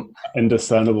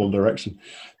indiscernible direction.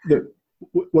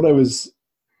 What I was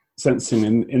sensing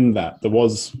in that, there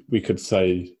was, we could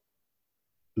say,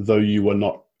 though you were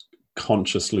not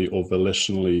consciously or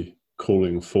volitionally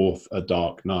calling forth a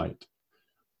dark night,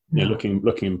 no.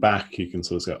 Looking back, you can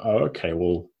sort of go, oh, okay,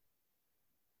 well,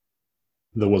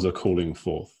 there was a calling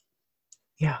forth.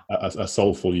 Yeah. A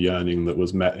soulful yearning that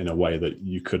was met in a way that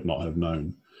you could not have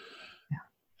known. Yeah.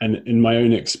 And in my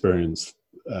own experience,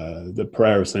 the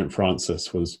prayer of St.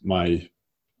 Francis was my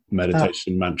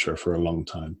meditation mantra for a long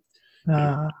time.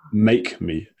 Make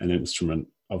me an instrument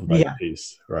of thy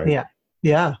peace, right? Yeah,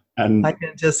 yeah. And I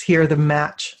can just hear the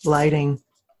match lighting.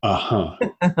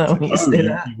 When you say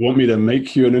that. You want me to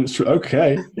make you an instrument?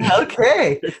 Okay.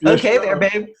 Okay there,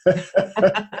 babe.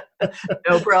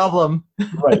 No problem.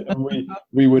 Right, and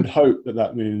we would hope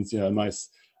that means, a nice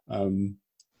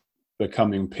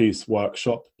becoming peace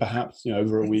workshop, perhaps,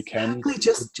 over a weekend. Exactly,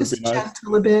 just nice.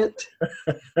 Gentle a bit.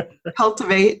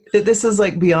 Cultivate. This is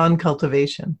like beyond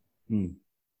cultivation,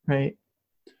 right?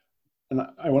 And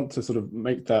I want to sort of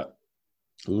make that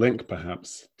link,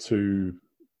 perhaps, to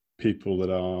people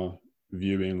that are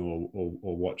viewing or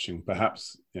watching.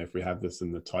 Perhaps, if we have this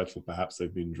in the title, perhaps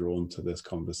they've been drawn to this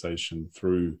conversation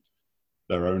through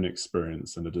their own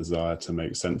experience and a desire to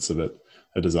make sense of it,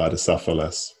 a desire to suffer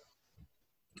less.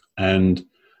 And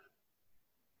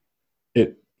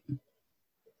it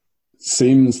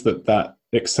seems that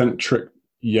eccentric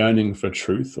yearning for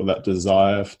truth, or that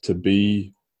desire to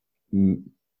be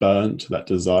burnt, that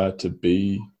desire to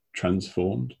be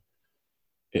transformed,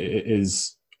 it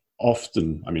is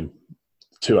often, I mean,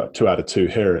 two out of two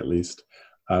here at least,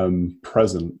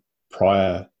 present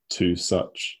prior to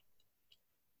such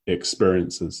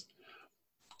experiences.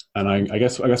 And I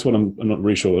guess what I'm not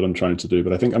really sure what I'm trying to do,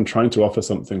 but I think I'm trying to offer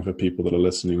something for people that are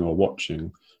listening or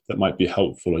watching that might be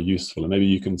helpful or useful. And maybe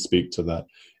you can speak to that.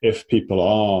 If people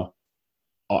are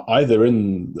either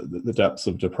in the depths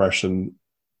of depression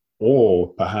or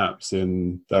perhaps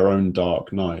in their own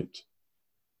dark night,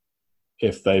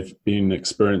 if they've been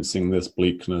experiencing this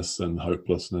bleakness and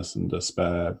hopelessness and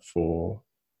despair for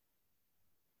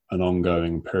an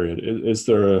ongoing period, is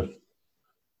there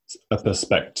a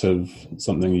perspective,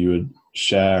 something you would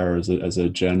share as a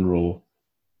general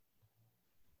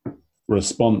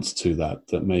response to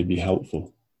that may be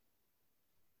helpful?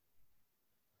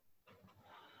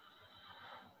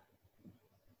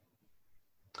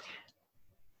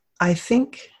 I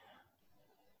think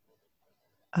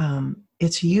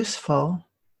it's useful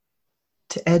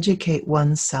to educate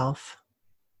oneself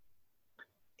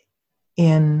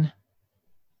in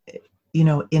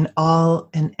all,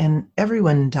 and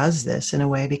everyone does this in a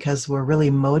way because we're really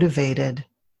motivated.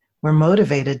 We're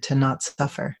motivated to not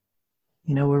suffer.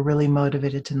 We're really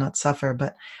motivated to not suffer.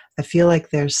 But I feel like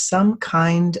there's some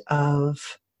kind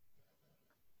of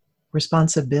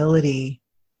responsibility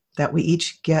that we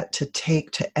each get to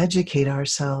take to educate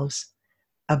ourselves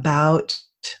about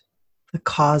the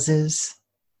causes,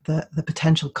 the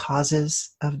potential causes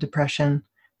of depression,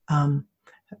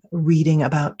 reading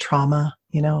about trauma,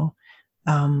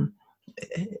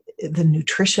 the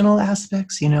nutritional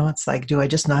aspects, it's like, do I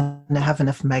just not have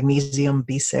enough magnesium,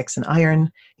 B6 and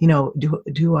iron?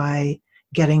 Do I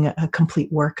getting a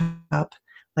complete workup?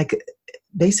 Like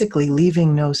basically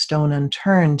leaving no stone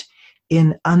unturned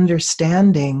in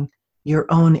understanding your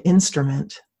own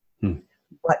instrument,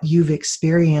 what you've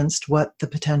experienced, what the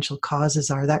potential causes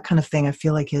are, that kind of thing, I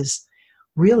feel like is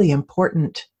really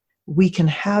important. We can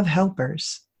have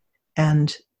helpers,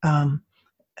 and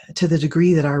to the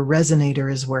degree that our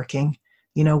resonator is working,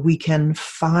 we can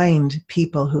find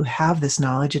people who have this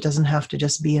knowledge. It doesn't have to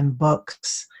just be in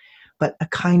books, but a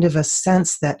kind of a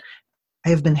sense that I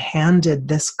have been handed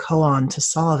this koan to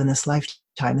solve in this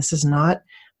lifetime. This is not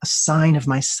a sign of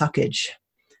my suckage.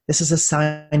 This is a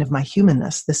sign of my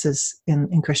humanness. This is,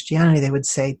 in Christianity, they would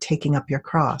say, taking up your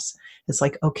cross. It's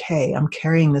like, okay, I'm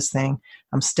carrying this thing.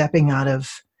 I'm stepping out of,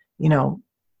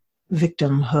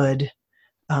 victimhood,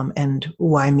 and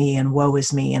why me and woe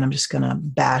is me, and I'm just going to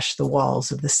bash the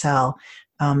walls of the cell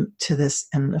to this,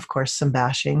 and of course some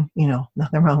bashing,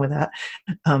 nothing wrong with that,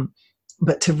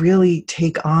 but to really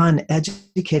take on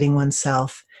educating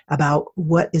oneself about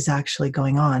what is actually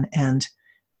going on. And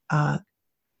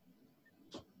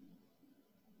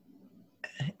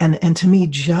And to me,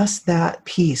 just that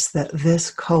piece, that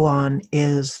this koan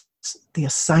is the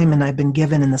assignment I've been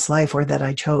given in this life, or that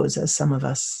I chose, as some of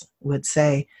us would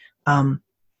say,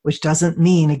 which doesn't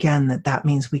mean, again, that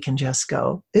means we can just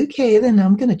go, okay, then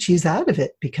I'm going to choose out of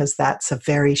it, because that's a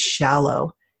very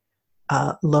shallow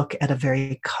look at a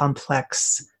very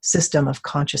complex system of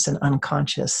conscious and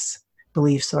unconscious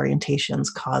beliefs,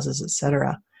 orientations, causes,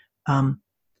 etc.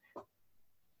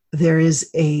 There is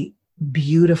a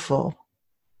beautiful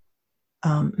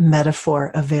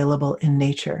metaphor available in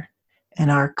nature, and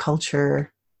our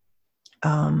culture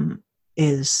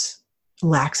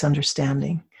lacks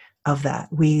understanding of that.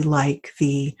 We like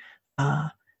the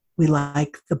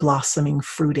blossoming,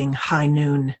 fruiting, high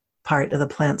noon part of the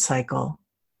plant cycle,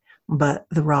 but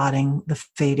the rotting, the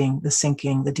fading, the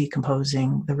sinking, the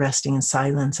decomposing, the resting in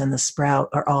silence, and the sprout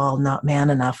are all not man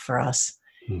enough for us.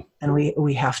 And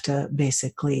we have to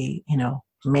basically,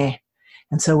 meh.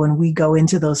 And so when we go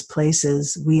into those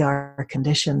places, we are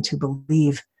conditioned to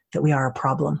believe that we are a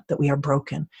problem, that we are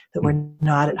broken, that we're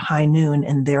not at high noon,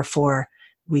 and therefore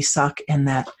we suck, and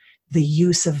that the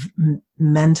use of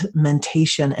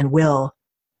mentation and will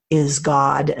is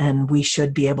God, and we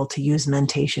should be able to use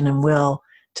mentation and will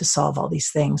to solve all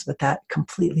these things. But that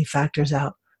completely factors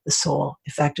out the soul.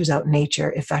 It factors out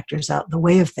nature. It factors out the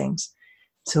way of things.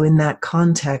 So in that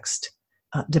context,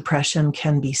 depression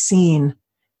can be seen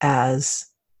as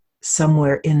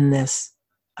somewhere in this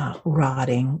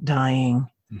rotting, dying,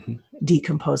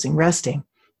 decomposing, resting.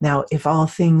 Now, if all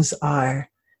things are,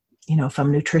 if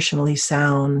I'm nutritionally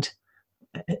sound,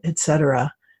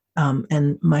 etc.,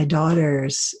 and my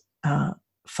daughter's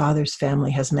father's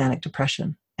family has manic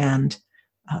depression, and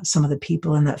some of the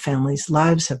people in that family's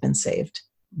lives have been saved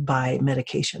by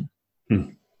medication.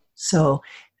 So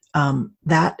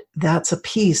that's a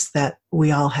piece that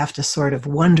we all have to sort of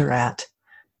wonder at.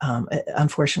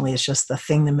 Unfortunately, it's just the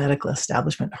thing the medical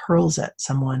establishment hurls at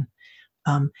someone.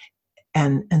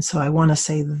 And so I want to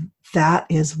say that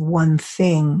is one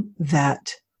thing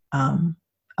that,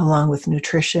 along with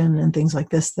nutrition and things like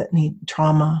this that need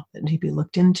trauma, that need to be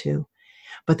looked into,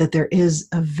 but that there is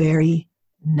a very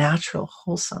natural,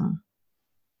 wholesome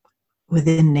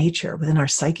within nature, within our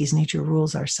psyches. Nature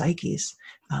rules our psyches,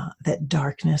 that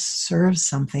darkness serves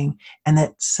something, and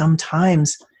that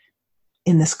sometimes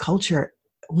in this culture,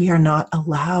 we are not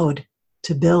allowed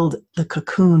to build the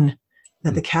cocoon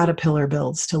that the caterpillar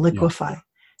builds to liquefy.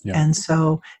 Yeah. And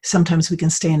so sometimes we can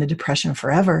stay in a depression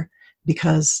forever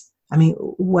because,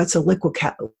 what's a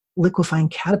liquefying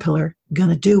caterpillar going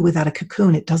to do without a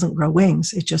cocoon? It doesn't grow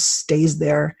wings. It just stays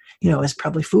there, as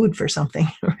probably food for something,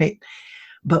 right?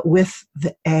 But with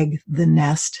the egg, the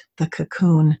nest, the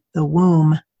cocoon, the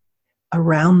womb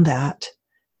around that,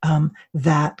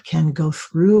 that can go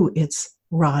through its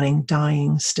rotting,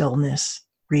 dying, stillness,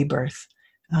 rebirth.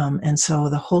 And so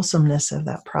the wholesomeness of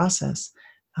that process.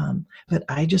 But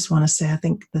I just want to say, I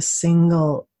think the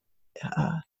single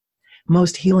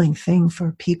most healing thing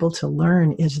for people to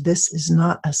learn is this is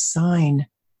not a sign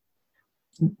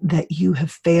that you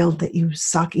have failed, that you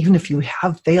suck. Even if you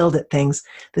have failed at things,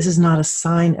 this is not a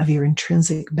sign of your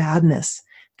intrinsic badness.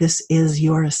 This is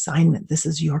your assignment. This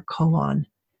is your koan.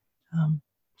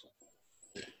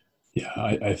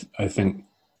 I think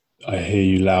I hear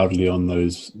you loudly on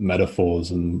those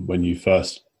metaphors. And when you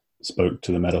first spoke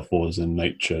to the metaphors in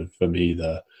nature, for me,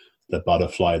 the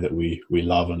butterfly that we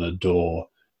love and adore,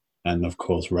 and of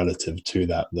course, relative to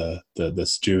that, the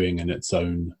stewing in its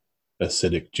own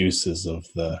acidic juices of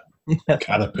the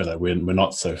caterpillar we're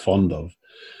not so fond of.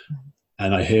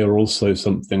 And I hear also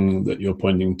something that you're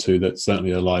pointing to that's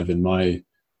certainly alive in my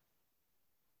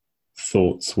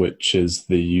thoughts, which is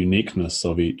the uniqueness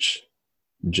of each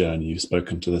journey. You've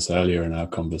spoken to this earlier in our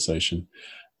conversation,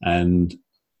 and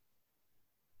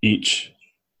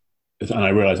I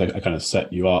realize I kind of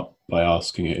set you up by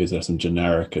asking, is there some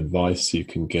generic advice you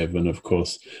can give? And of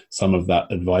course, some of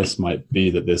that advice might be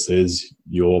that this is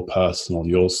your personal,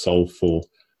 your soulful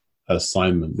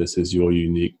assignment. This is your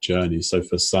unique journey. So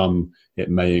for some, it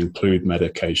may include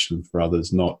medication, for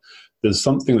others not. There's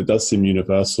something that does seem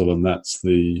universal, and that's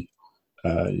the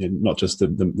not just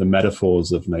the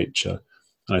metaphors of nature.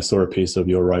 And I saw a piece of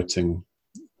your writing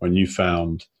when you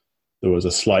found there was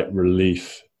a slight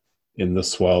relief in the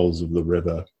swells of the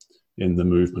river, in the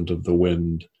movement of the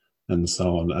wind, and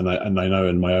so on. And I know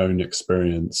in my own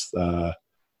experience,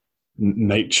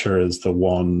 nature is the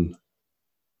one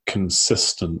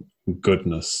consistent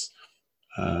goodness.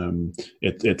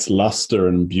 Its luster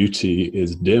and beauty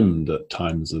is dimmed at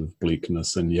times of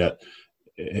bleakness, and yet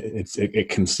it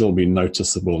can still be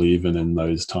noticeable even in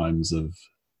those times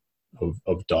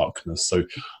of darkness. So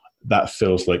that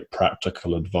feels like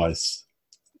practical advice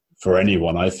for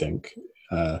anyone, I think,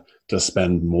 to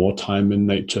spend more time in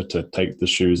nature, to take the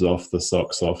shoes off, the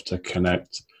socks off, to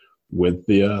connect with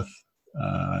the earth.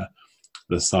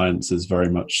 The science is very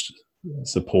much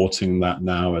supporting that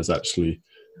now as actually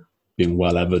being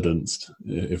well evidenced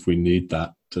if we need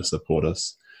that to support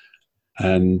us.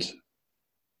 And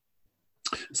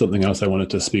something else I wanted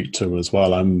to speak to as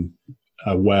well, I'm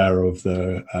aware of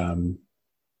the, I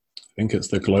think it's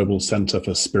the Global Center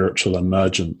for Spiritual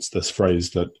Emergence, this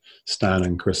phrase that Stan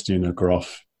and Christina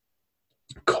Groff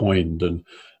coined. And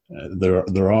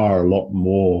there are a lot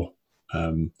more.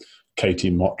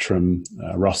 Katie Mottram,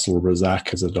 Russell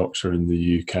Razak is a doctor in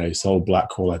the UK, Sol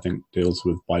Blackwell, I think, deals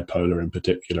with bipolar in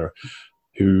particular,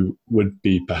 who would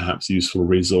be perhaps useful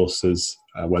resources,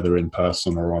 whether in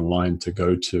person or online, to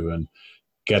go to and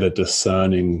get a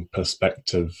discerning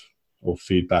perspective or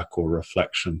feedback or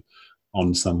reflection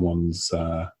on someone's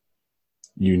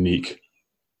unique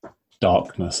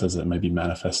darkness as it may be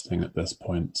manifesting at this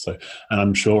point. So, and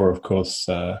I'm sure, of course,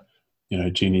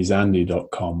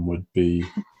 jeanniezandi.com would be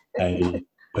a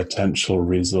potential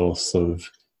resource of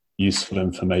useful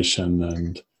information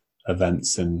and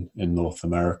events in North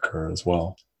America as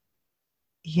well.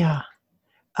 Yeah.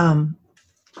 I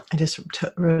just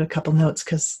wrote a couple notes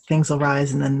because things will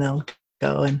rise and then they'll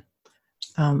go. And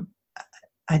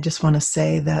I just want to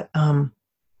say that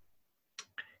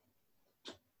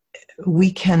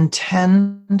we can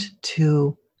tend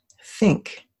to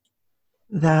think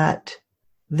that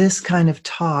this kind of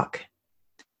talk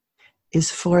is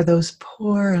for those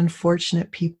poor,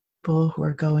 unfortunate people who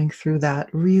are going through that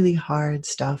really hard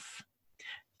stuff,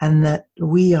 and that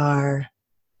we are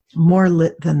more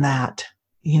lit than that.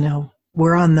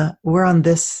 We're on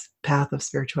this path of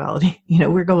spirituality.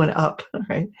 We're going up,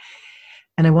 right?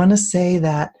 And I want to say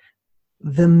that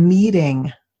the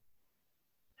meeting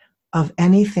of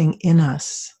anything in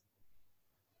us,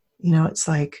 it's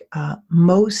like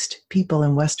most people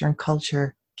in Western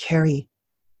culture carry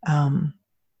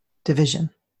division,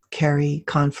 carry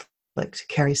conflict,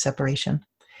 carry separation.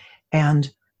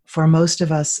 And for most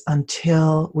of us,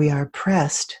 until we are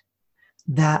pressed,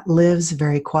 that lives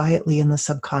very quietly in the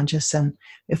subconscious. And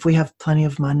if we have plenty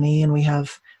of money and we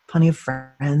have plenty of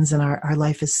friends and our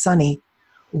life is sunny,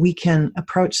 we can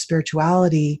approach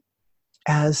spirituality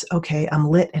as, okay, I'm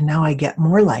lit and now I get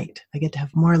more light. I get to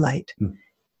have more light.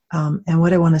 And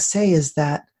what I want to say is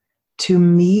that to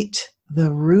meet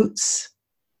the roots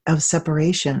of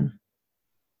separation,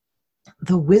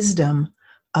 the wisdom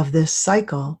of this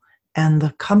cycle and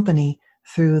the company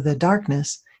through the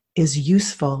darkness is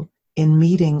useful in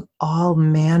meeting all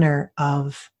manner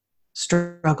of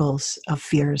struggles, of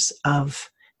fears,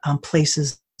 of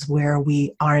places where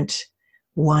we aren't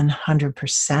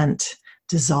 100%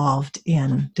 dissolved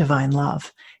in divine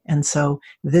love. And so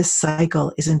this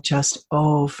cycle isn't just,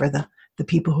 for the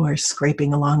people who are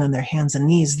scraping along on their hands and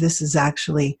knees. This is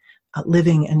actually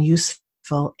living and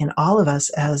useful in all of us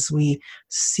as we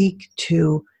seek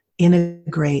to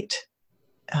integrate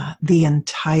the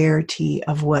entirety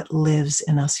of what lives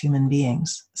in us human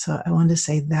beings. So I wanted to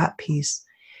say that piece.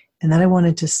 And then I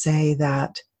wanted to say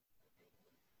that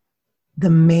the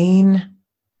main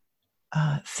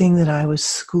thing that I was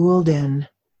schooled in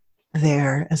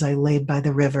there as I laid by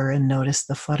the river and noticed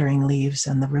the fluttering leaves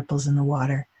and the ripples in the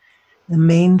water, the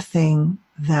main thing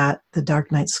that the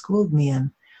dark night schooled me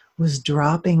in was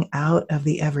dropping out of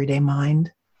the everyday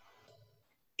mind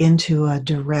into a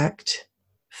direct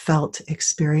felt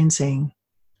experiencing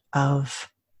of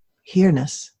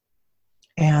here-ness.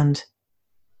 And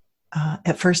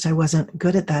at first I wasn't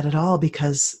good at that at all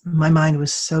because my mind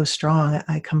was so strong.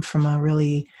 I come from a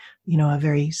really, a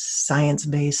very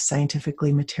science-based,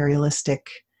 scientifically materialistic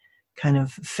kind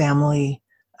of family,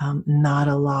 not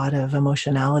a lot of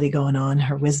emotionality going on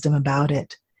or wisdom about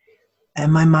it.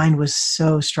 And my mind was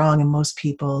so strong, and most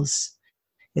people's,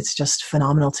 it's just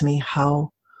phenomenal to me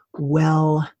how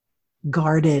well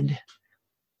guarded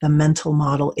the mental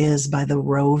model is by the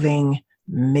roving,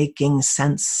 making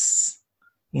sense,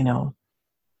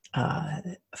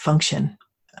 function.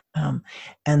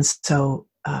 And so,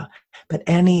 but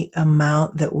any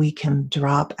amount that we can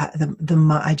drop,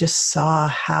 I just saw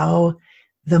how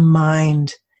the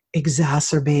mind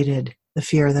exacerbated the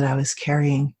fear that I was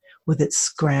carrying with its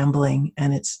scrambling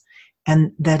and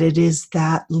that it is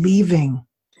that leaving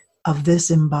of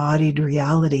this embodied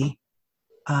reality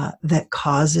that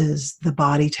causes the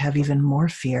body to have even more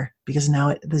fear, because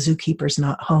now the zookeeper's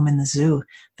not home in the zoo.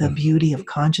 The beauty of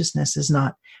consciousness is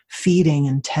not feeding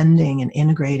and tending and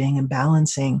integrating and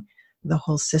balancing the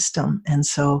whole system. And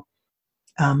so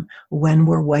when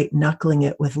we're white knuckling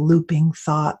it with looping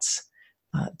thoughts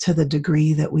to the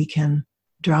degree that we can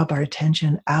drop our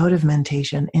attention out of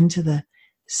mentation into the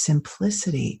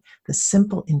simplicity, the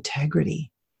simple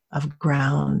integrity of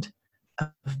ground,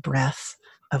 of breath,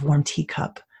 of warm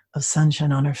teacup, of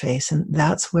sunshine on our face. And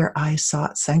that's where I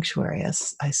sought sanctuary.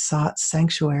 I sought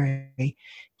sanctuary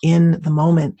in the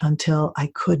moment until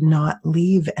I could not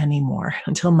leave anymore,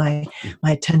 until my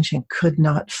attention could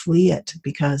not flee it,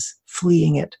 because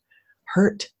fleeing it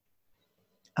hurt.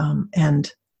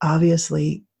 And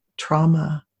obviously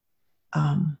trauma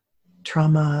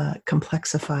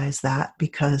complexifies that,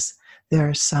 because there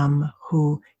are some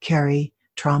who carry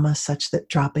trauma such that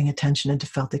dropping attention into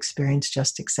felt experience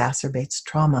just exacerbates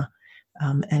trauma.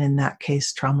 And in that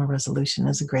case, trauma resolution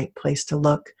is a great place to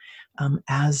look,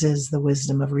 as is the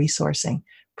wisdom of resourcing,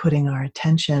 putting our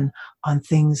attention on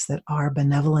things that are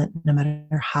benevolent, no matter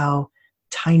how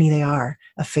tiny they are,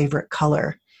 a favorite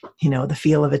color, the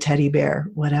feel of a teddy bear,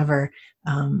 whatever.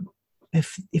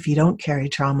 If you don't carry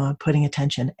trauma, putting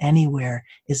attention anywhere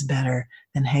is better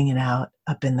than hanging out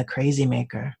up in the crazy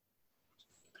maker.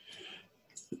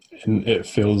 And it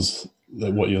feels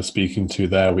that what you're speaking to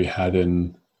there, we had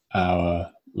in our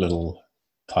little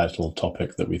title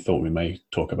topic that we thought we may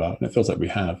talk about, and it feels like we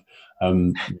have,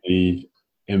 the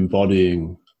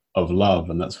embodying of love.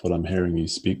 And that's what I'm hearing you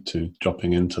speak to,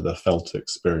 dropping into the felt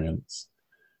experience,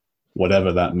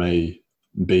 whatever that may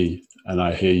be. And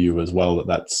I hear you as well,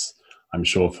 that's, I'm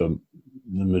sure for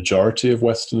the majority of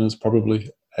Westerners, probably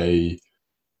a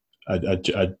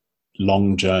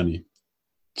long journey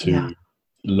to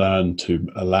learn to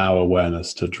allow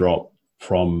awareness to drop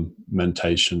from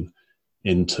mentation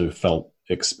into felt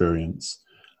experience,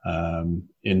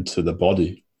 into the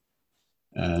body.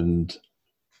 And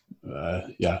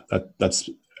that's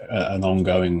an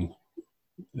ongoing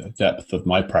depth of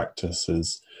my practice,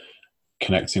 is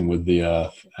connecting with the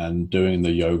earth and doing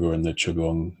the yoga and the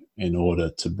qigong in order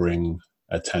to bring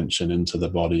attention into the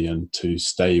body and to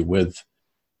stay with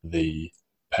the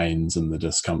pains and the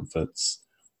discomforts,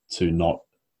 to not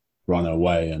run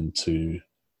away and to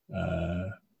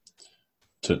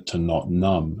not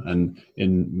numb. And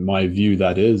in my view,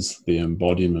 that is the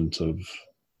embodiment of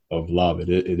love. It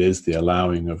is the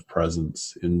allowing of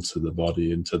presence into the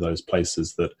body, into those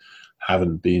places that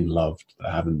haven't been loved,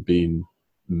 that haven't been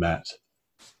met,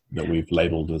 that we've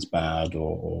labeled as bad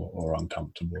or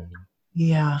uncomfortable.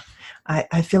 Yeah,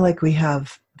 I feel like we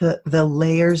have the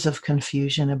layers of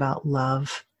confusion about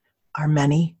love are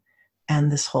many,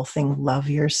 and this whole thing, love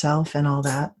yourself and all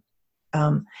that,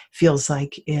 feels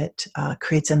like it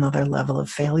creates another level of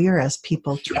failure as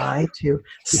people try to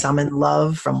summon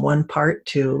love from one part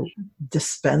to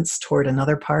dispense toward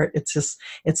another part.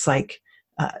 It's like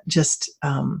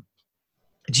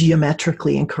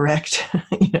geometrically incorrect,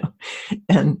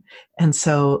 and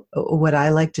so what I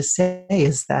like to say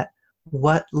is that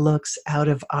what looks out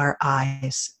of our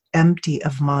eyes, empty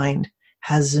of mind,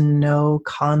 has no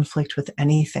conflict with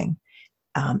anything,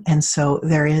 and so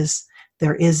there is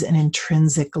an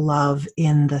intrinsic love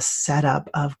in the setup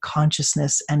of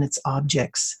consciousness and its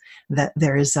objects, that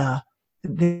there's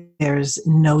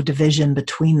no division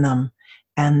between them,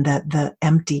 and that the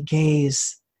empty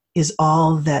gaze is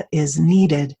all that is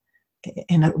needed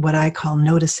in what I call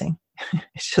noticing.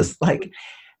 It's just like,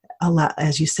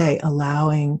 as you say,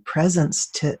 allowing presence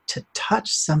to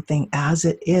touch something as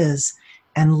it is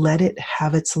and let it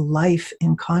have its life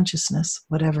in consciousness,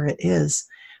 whatever it is,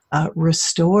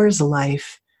 restores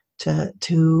life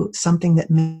to something that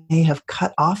may have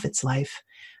cut off its life.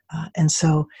 And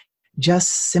so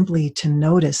just simply to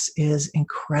notice is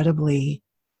incredibly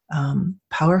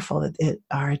powerful.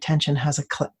 Our attention has a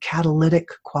catalytic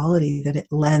quality that it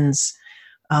lends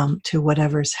to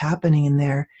whatever's happening in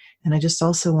there. And I just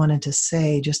also wanted to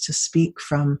say, just to speak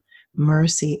from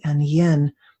Mercy and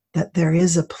Yin, that there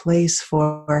is a place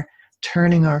for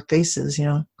turning our faces,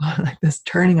 like this,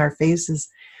 turning our faces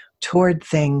toward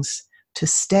things to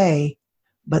stay.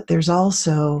 But there's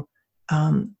also,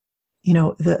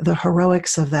 the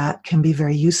heroics of that can be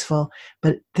very useful,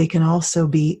 but they can also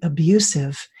be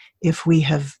abusive if we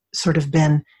have sort of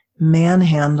been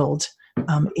manhandled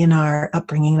in our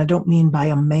upbringing. And I don't mean by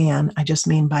a man, I just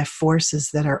mean by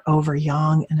forces that are over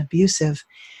young and abusive.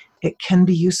 It can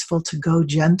be useful to go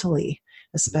gently,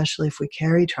 especially if we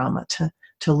carry trauma,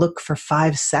 to look for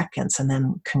 5 seconds and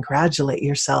then congratulate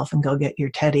yourself and go get your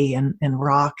teddy and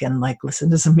rock and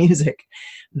listen to some music.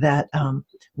 That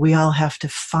we all have to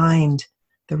find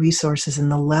the resources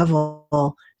and the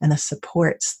level and the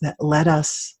supports that let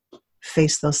us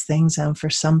face those things. And for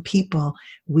some people,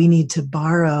 we need to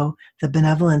borrow the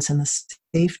benevolence and the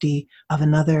safety of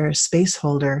another space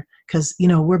holder, because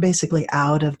we're basically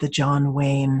out of the John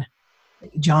Wayne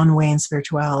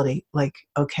spirituality.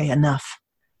 Okay, enough.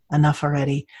 enough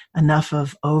already, enough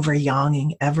of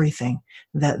over-yonging everything,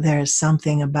 that there's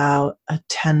something about a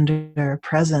tender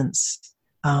presence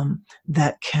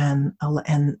that can,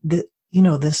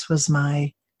 this was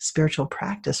my spiritual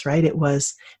practice, right? It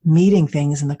was meeting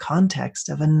things in the context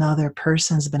of another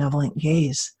person's benevolent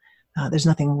gaze. There's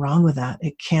nothing wrong with that.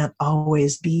 It can't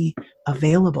always be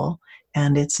available,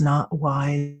 and it's not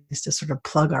wise to sort of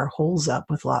plug our holes up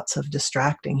with lots of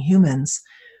distracting humans.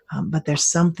 But there's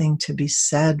something to be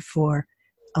said for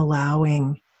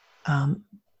allowing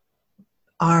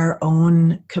our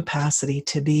own capacity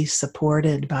to be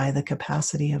supported by the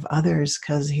capacity of others,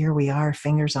 because here we are,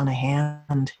 fingers on a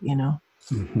hand,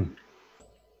 Mm-hmm.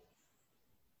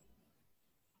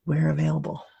 We're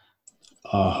available.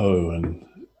 Aho and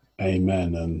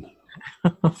amen and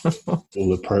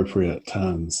all appropriate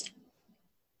terms.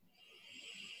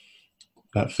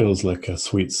 That feels like a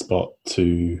sweet spot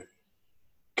to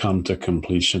come to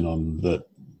completion on, that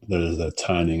there's a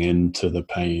turning into the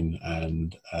pain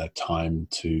and a time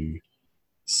to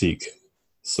seek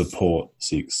support,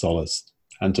 seek solace,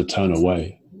 and to turn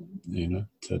away, Can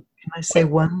I say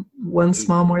one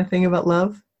small more thing about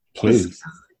love? Please.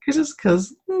 Just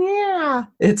because,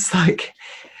 it's like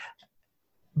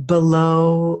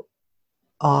below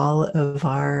all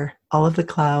of the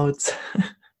clouds,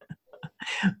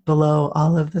 below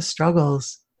all of the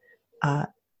struggles,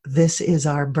 this is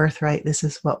our birthright. This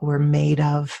is what we're made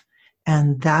of.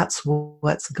 And that's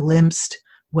what's glimpsed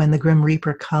when the Grim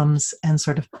Reaper comes and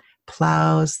sort of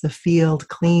plows the field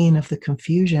clean of the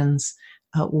confusions.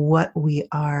 What we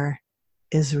are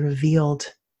is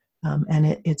revealed.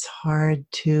 And it's hard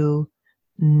to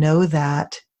know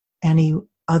that any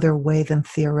other way than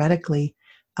theoretically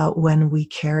when we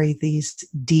carry these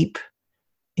deep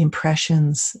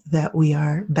impressions that we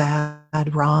are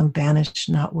bad, wrong, banished,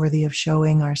 not worthy of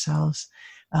showing ourselves.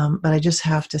 But I just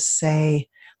have to say,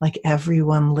 like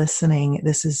everyone listening,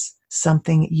 this is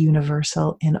something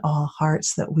universal in all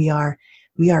hearts, that we are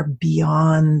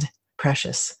beyond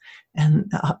precious.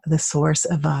 And the source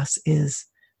of us is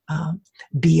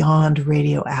beyond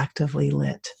radioactively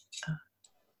lit.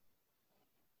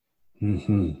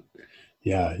 Mm-hmm.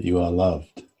 Yeah, you are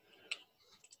loved.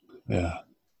 Yeah,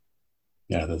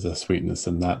 there's a sweetness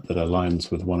in that aligns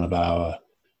with one of our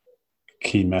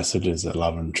key messages at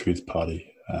Love and Truth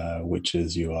Party, which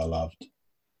is you are loved.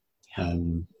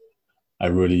 And I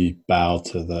really bow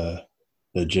to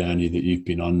the journey that you've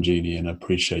been on, Jeannie, and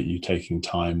appreciate you taking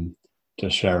time to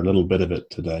share a little bit of it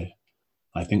today.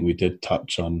 I think we did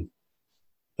touch on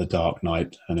the dark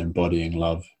night and embodying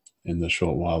love in the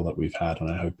short while that we've had,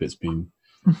 and I hope it's been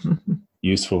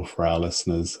useful for our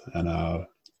listeners and our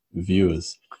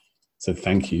viewers. So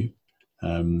thank you.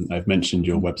 I've mentioned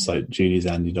your website,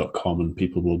 jeanniezandi.com, and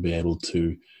people will be able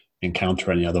to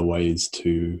encounter any other ways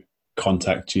to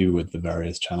contact you with the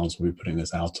various channels we'll be putting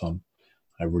this out on.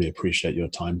 I really appreciate your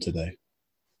time today.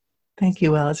 Thank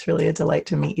you, Will. It's really a delight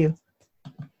to meet you.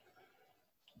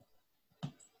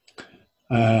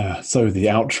 So the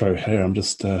outro here, I'm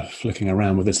just flicking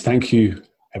around with this. Thank you,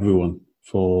 everyone,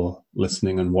 for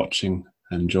listening and watching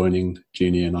and joining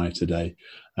Jeannie and I today.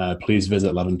 Please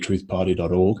visit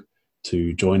loveandtruthparty.org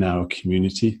to join our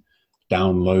community.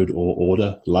 Download or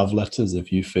order love letters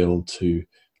if you feel to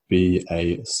be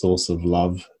a source of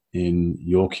love in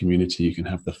your community. You can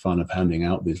have the fun of handing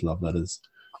out these love letters.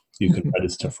 You can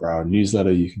register for our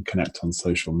newsletter. You can connect on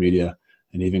social media,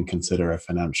 and even consider a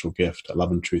financial gift at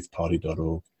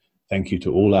loveandtruthparty.org. Thank you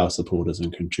to all our supporters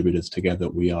and contributors. Together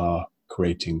we are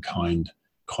creating kind,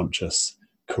 conscious,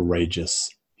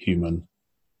 courageous human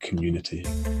community.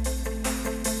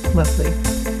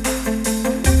 Lovely.